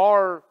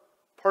 our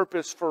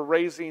purpose for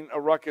raising a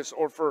ruckus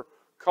or for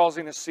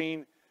causing a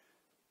scene,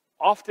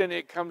 often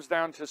it comes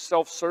down to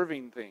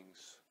self-serving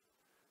things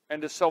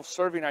and to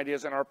self-serving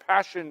ideas. And our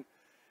passion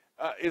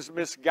is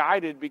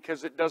misguided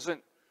because it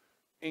doesn't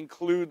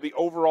include the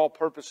overall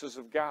purposes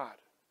of God.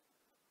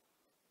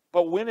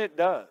 But when it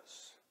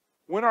does,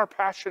 when our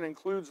passion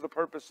includes the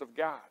purpose of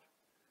God,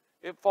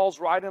 it falls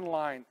right in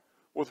line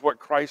with what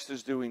Christ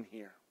is doing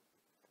here.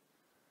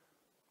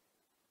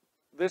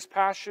 This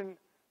passion,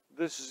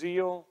 this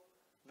zeal,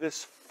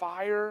 this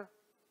fire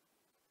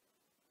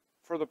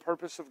for the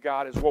purpose of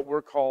God is what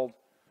we're called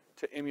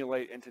to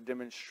emulate and to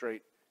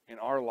demonstrate in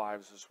our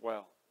lives as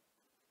well.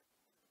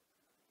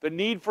 The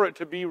need for it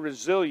to be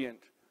resilient,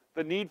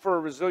 the need for a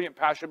resilient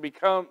passion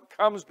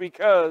comes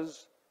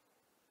because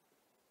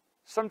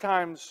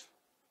sometimes,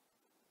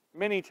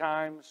 many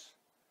times,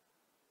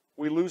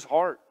 we lose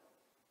heart.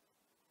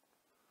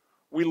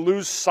 We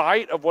lose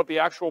sight of what the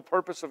actual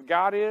purpose of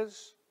God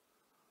is,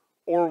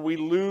 or we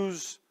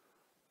lose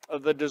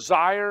the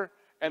desire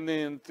and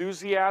the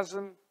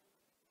enthusiasm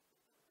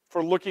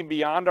for looking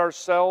beyond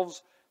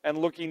ourselves and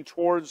looking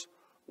towards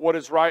what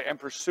is right and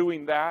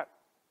pursuing that.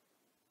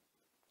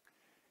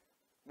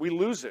 We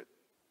lose it.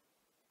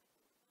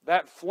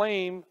 That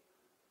flame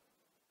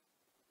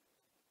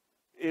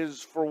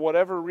is, for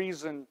whatever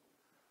reason,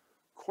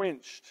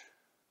 quenched.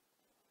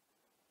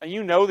 And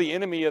you know the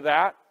enemy of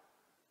that.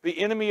 The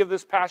enemy of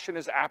this passion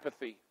is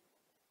apathy.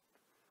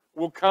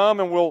 We'll come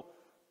and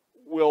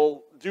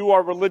we'll do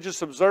our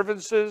religious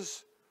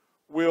observances.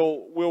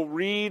 We'll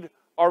read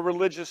our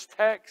religious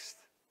text.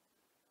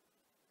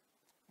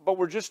 But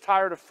we're just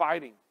tired of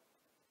fighting.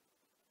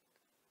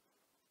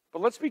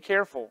 But let's be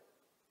careful.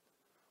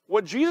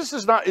 What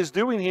Jesus is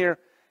doing here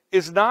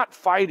is not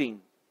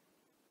fighting.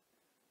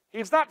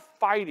 He's not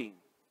fighting.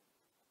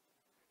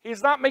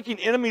 He's not making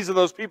enemies of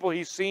those people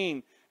he's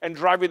seen and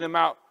driving them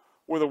out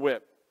with a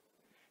whip.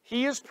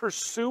 He is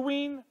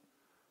pursuing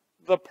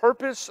the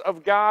purpose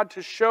of God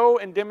to show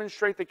and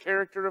demonstrate the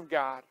character of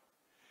God.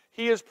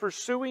 He is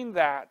pursuing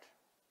that,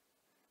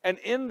 and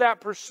in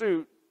that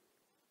pursuit,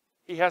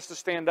 he has to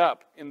stand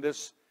up in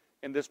this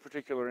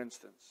particular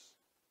instance.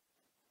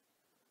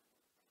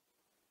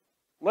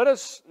 Let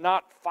us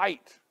not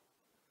fight.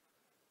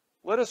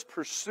 Let us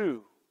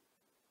pursue.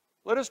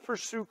 Let us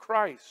pursue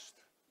Christ,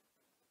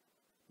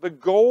 the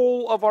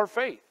goal of our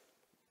faith,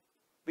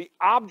 the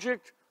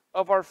object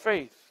of our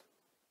faith.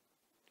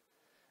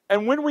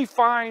 And when we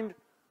find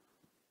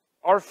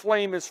our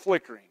flame is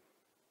flickering,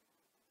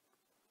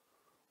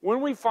 when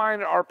we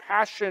find our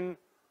passion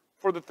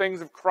for the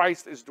things of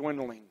Christ is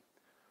dwindling,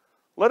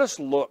 let us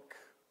look.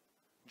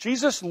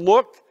 Jesus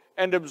looked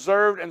and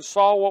observed and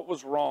saw what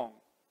was wrong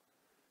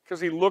because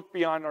he looked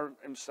beyond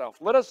himself.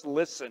 Let us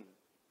listen.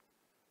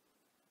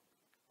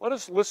 Let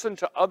us listen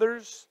to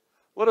others.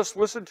 Let us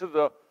listen to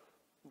the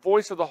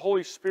voice of the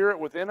Holy Spirit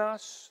within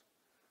us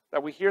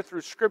that we hear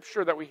through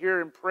Scripture, that we hear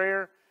in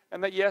prayer,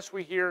 and that, yes,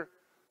 we hear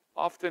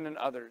often in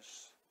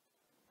others.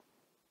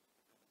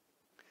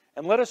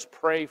 And let us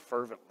pray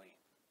fervently.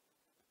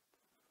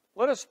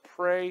 Let us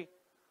pray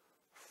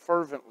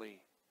fervently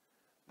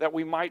that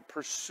we might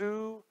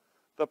pursue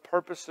the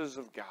purposes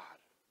of God.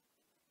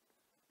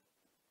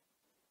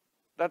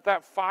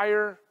 That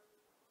fire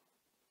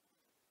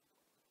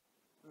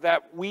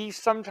that we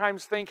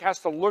sometimes think has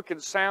to look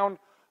and sound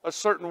a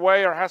certain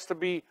way, or has to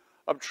be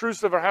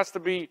obtrusive, or has to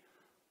be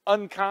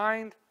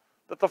unkind,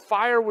 that the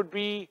fire would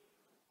be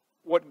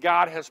what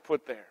God has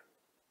put there,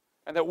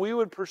 and that we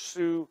would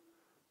pursue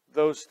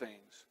those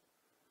things.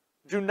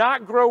 Do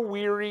not grow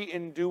weary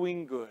in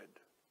doing good,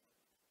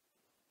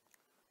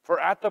 for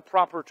at the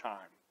proper time,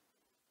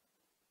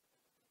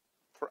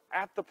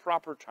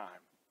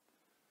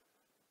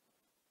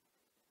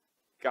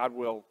 God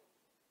will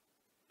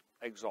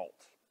exalt.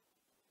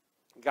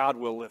 God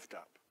will lift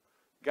up.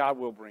 God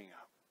will bring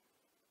up.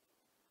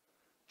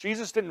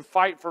 Jesus didn't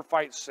fight for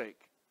fight's sake.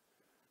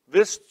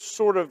 This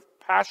sort of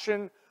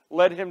passion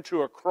led him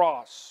to a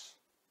cross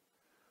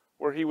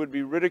where he would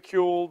be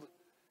ridiculed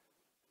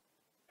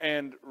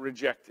and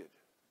rejected.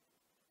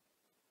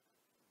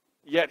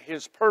 Yet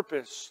his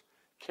purpose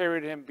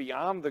carried him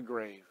beyond the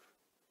grave.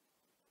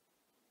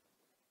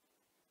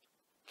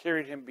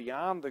 Carried him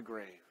beyond the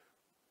grave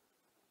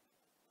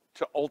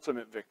to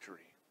ultimate victory.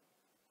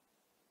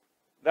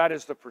 That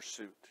is the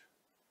pursuit.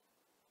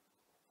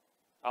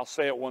 I'll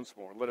say it once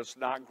more. Let us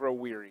not grow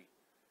weary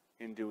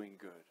in doing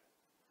good.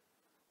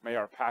 May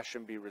our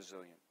passion be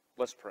resilient.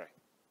 Let's pray.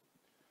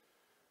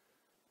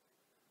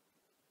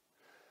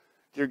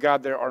 Dear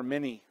God, there are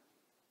many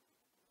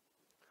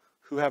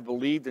who have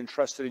believed and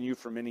trusted in you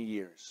for many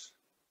years.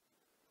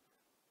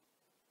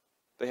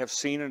 They have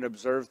seen and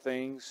observed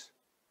things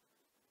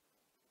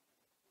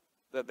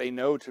that they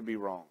know to be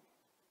wrong.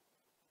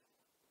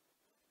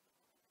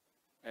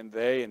 And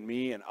they and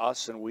me and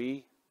us and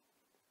we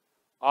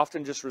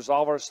often just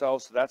resolve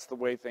ourselves to that's the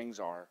way things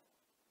are.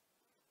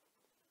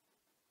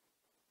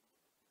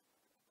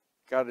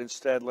 God,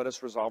 instead, let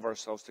us resolve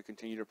ourselves to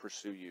continue to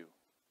pursue you.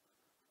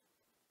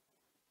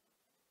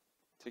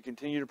 To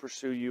continue to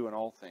pursue you in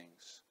all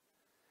things.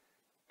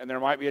 And there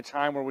might be a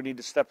time where we need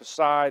to step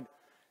aside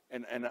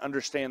and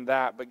understand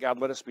that. But God,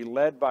 let us be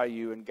led by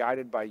you and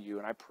guided by you.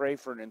 And I pray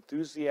for an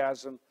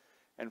enthusiasm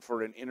and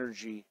for an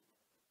energy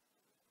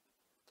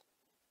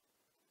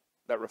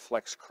that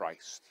reflects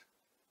Christ.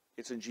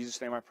 It's in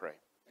Jesus' name I pray.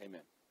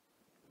 Amen.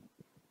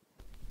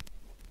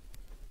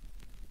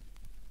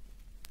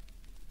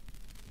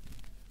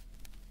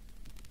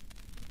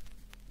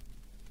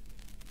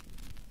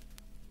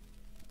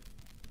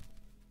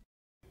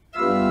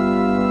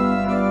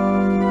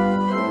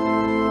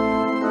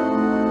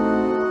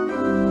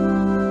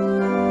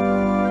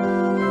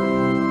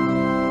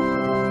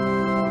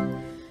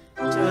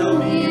 Tell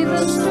me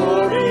the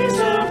stories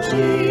of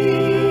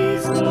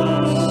Jesus.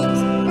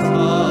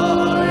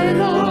 I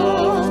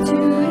love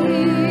to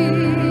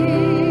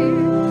hear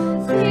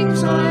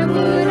things I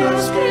would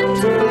ask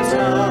him to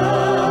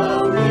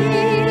tell me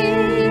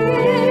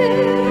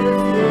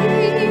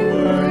if he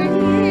were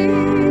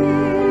here.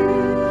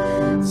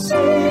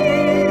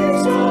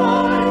 Seas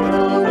by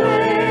the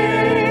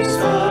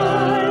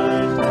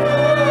wayside,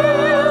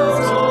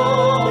 tales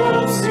of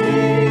the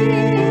sea.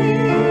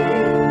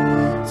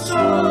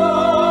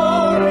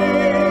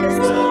 Stories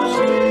of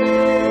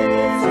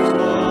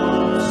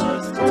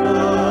Jesus,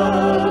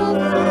 tell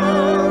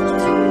them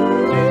to me.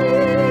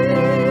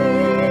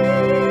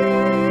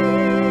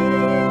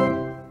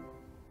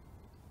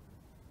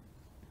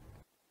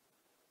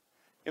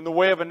 In the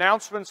way of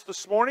announcements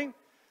this morning,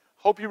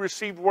 hope you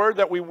received word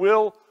that we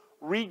will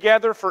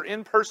regather for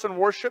in-person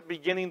worship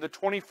beginning the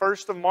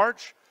 21st of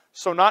March.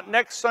 So not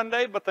next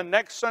Sunday, but the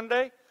next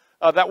Sunday.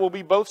 That will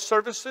be both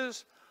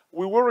services.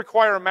 We will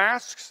require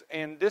masks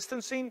and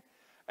distancing,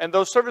 and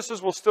those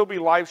services will still be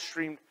live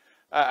streamed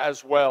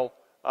as well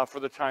for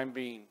the time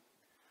being.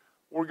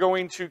 We're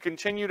going to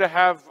continue to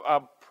have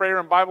prayer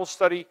and Bible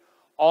study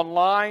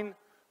online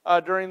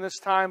during this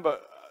time,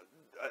 but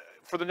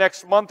for the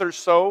next month or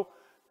so,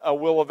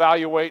 we'll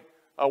evaluate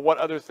what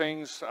other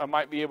things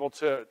might be able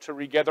to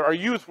regather. Our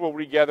youth will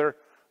regather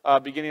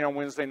beginning on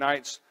Wednesday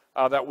nights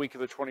that week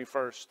of the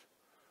 21st.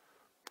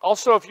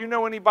 Also, if you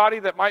know anybody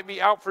that might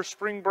be out for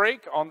spring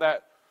break on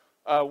that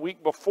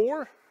week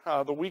before,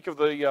 the week of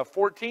the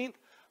 14th,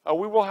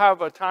 we will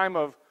have a time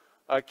of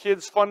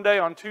Kids Fun Day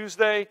on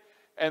Tuesday,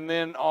 and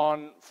then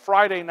on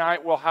Friday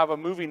night we'll have a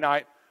movie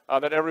night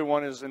that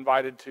everyone is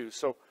invited to.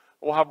 So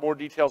we'll have more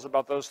details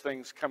about those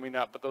things coming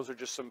up, but those are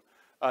just some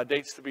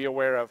dates to be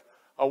aware of.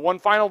 One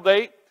final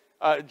date,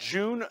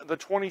 June the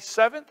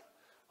 27th.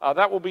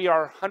 That will be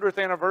our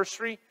 100th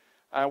anniversary.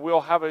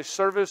 We'll have a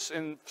service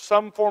in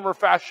some form or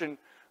fashion.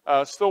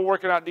 Still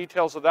working out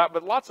details of that,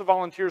 but lots of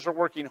volunteers are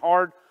working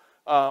hard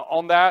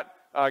on that,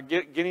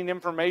 getting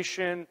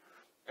information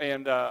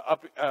and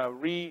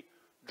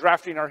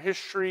redrafting our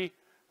history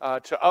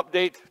to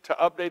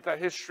update that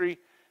history.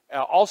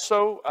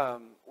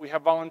 Also, we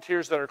have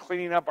volunteers that are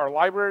cleaning up our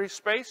library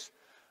space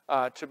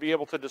to be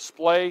able to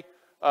display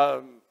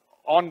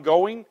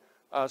ongoing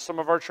some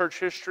of our church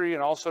history,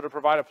 and also to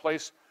provide a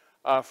place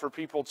for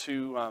people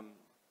to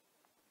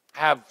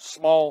have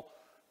small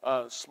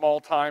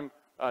time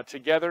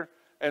together.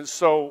 And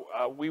so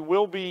we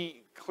will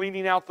be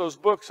cleaning out those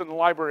books in the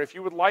library. If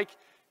you would like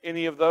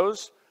any of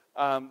those,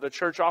 the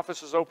church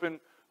office is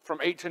open from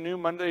 8 to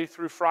noon Monday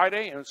through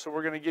Friday, and so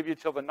we're going to give you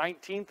till the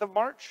 19th of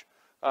March,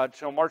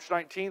 till March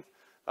 19th,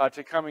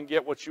 to come and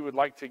get what you would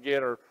like to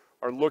get, or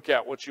look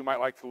at what you might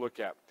like to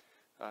look at.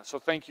 So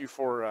thank you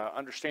for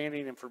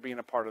understanding and for being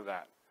a part of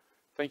that.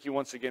 Thank you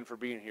once again for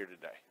being here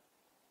today.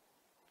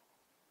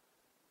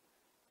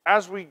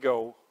 As we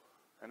go,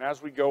 and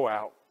as we go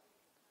out,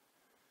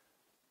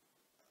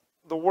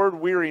 the word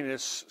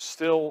weariness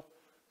still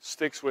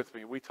sticks with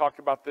me. We talked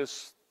about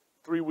this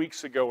 3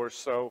 weeks ago or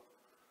so,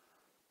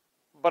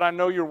 but I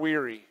know you're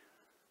weary,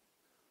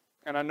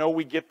 and I know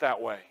we get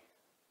that way.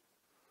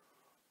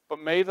 But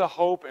may the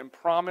hope and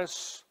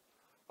promise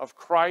of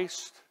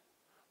Christ,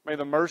 may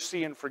the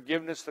mercy and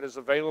forgiveness that is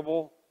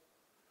available,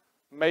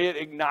 may it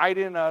ignite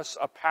in us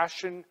a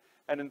passion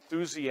and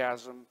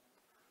enthusiasm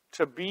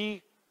to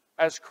be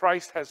as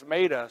Christ has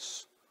made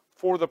us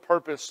for the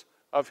purpose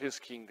of His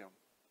kingdom.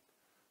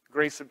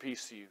 Grace and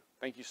peace to you.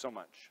 Thank you so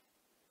much.